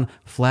touched on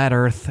flat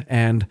Earth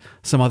and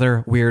some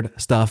other weird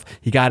stuff.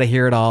 You got to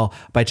hear it all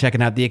by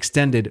checking out the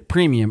extended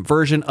premium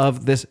version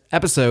of this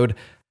episode.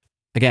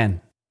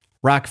 Again,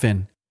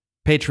 Rockfin,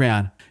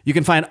 Patreon. You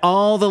can find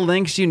all the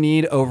links you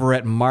need over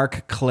at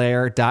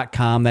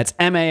markclair.com. That's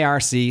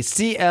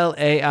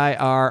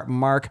MarkClair,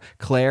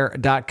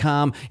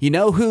 markclair.com. You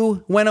know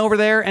who went over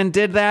there and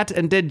did that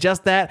and did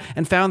just that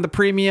and found the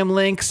premium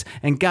links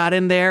and got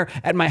in there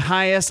at my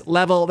highest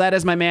level? That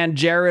is my man,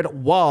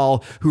 Jared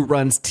Wall, who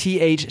runs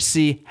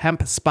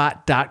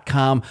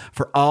THCHempspot.com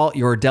for all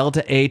your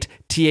Delta 8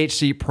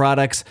 THC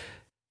products.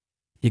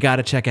 You got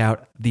to check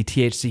out the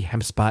THC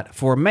Hemp Spot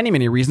for many,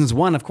 many reasons.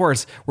 One, of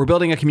course, we're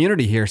building a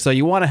community here, so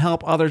you want to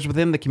help others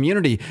within the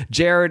community.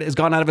 Jared has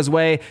gone out of his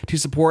way to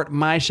support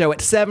my show at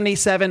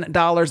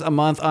 $77 a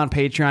month on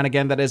Patreon.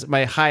 Again, that is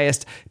my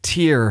highest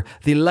tier,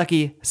 the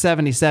lucky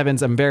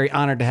 77s. I'm very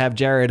honored to have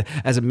Jared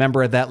as a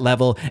member at that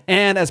level.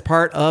 And as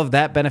part of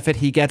that benefit,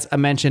 he gets a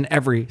mention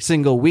every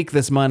single week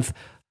this month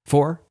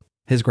for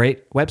his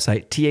great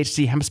website,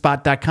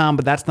 thchempspot.com.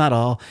 But that's not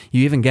all.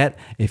 You even get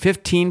a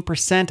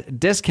 15%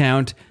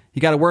 discount.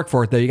 You got to work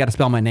for it, though. You got to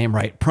spell my name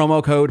right.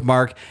 Promo code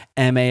Mark,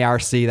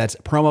 M-A-R-C. That's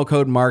promo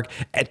code Mark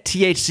at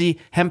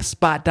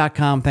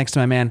thchempspot.com. Thanks to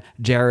my man,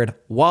 Jared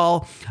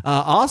Wall.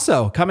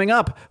 Also, coming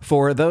up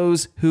for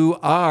those who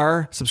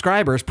are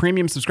subscribers,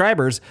 premium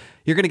subscribers,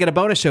 you're going to get a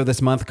bonus show this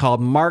month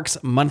called Mark's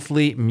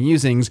Monthly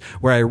Musings,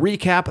 where I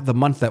recap the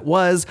month that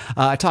was.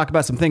 I talk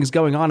about some things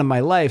going on in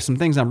my life, some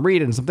things I'm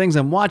reading, some things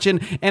I'm watching,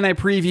 and I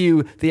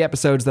preview the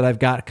episodes that I've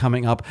got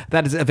coming up.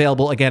 That is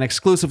available, again,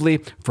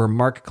 exclusively for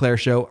Mark Clair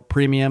Show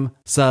premium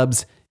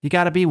subs. You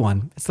got to be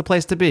one. It's the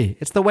place to be.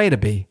 It's the way to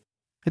be.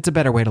 It's a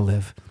better way to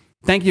live.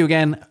 Thank you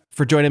again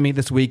for joining me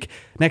this week.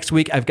 Next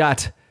week, I've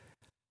got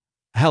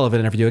hell of an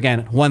interview.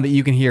 Again, one that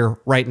you can hear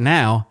right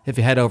now if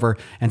you head over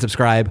and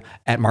subscribe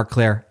at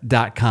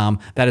markclair.com.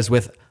 That is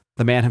with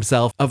the man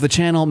himself of the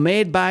channel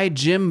Made by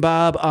Jim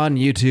Bob on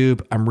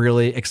YouTube. I'm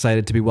really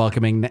excited to be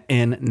welcoming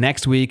in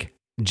next week,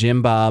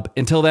 Jim Bob.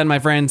 Until then, my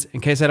friends,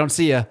 in case I don't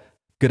see you,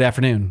 good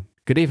afternoon,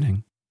 good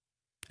evening,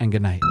 and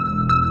good night.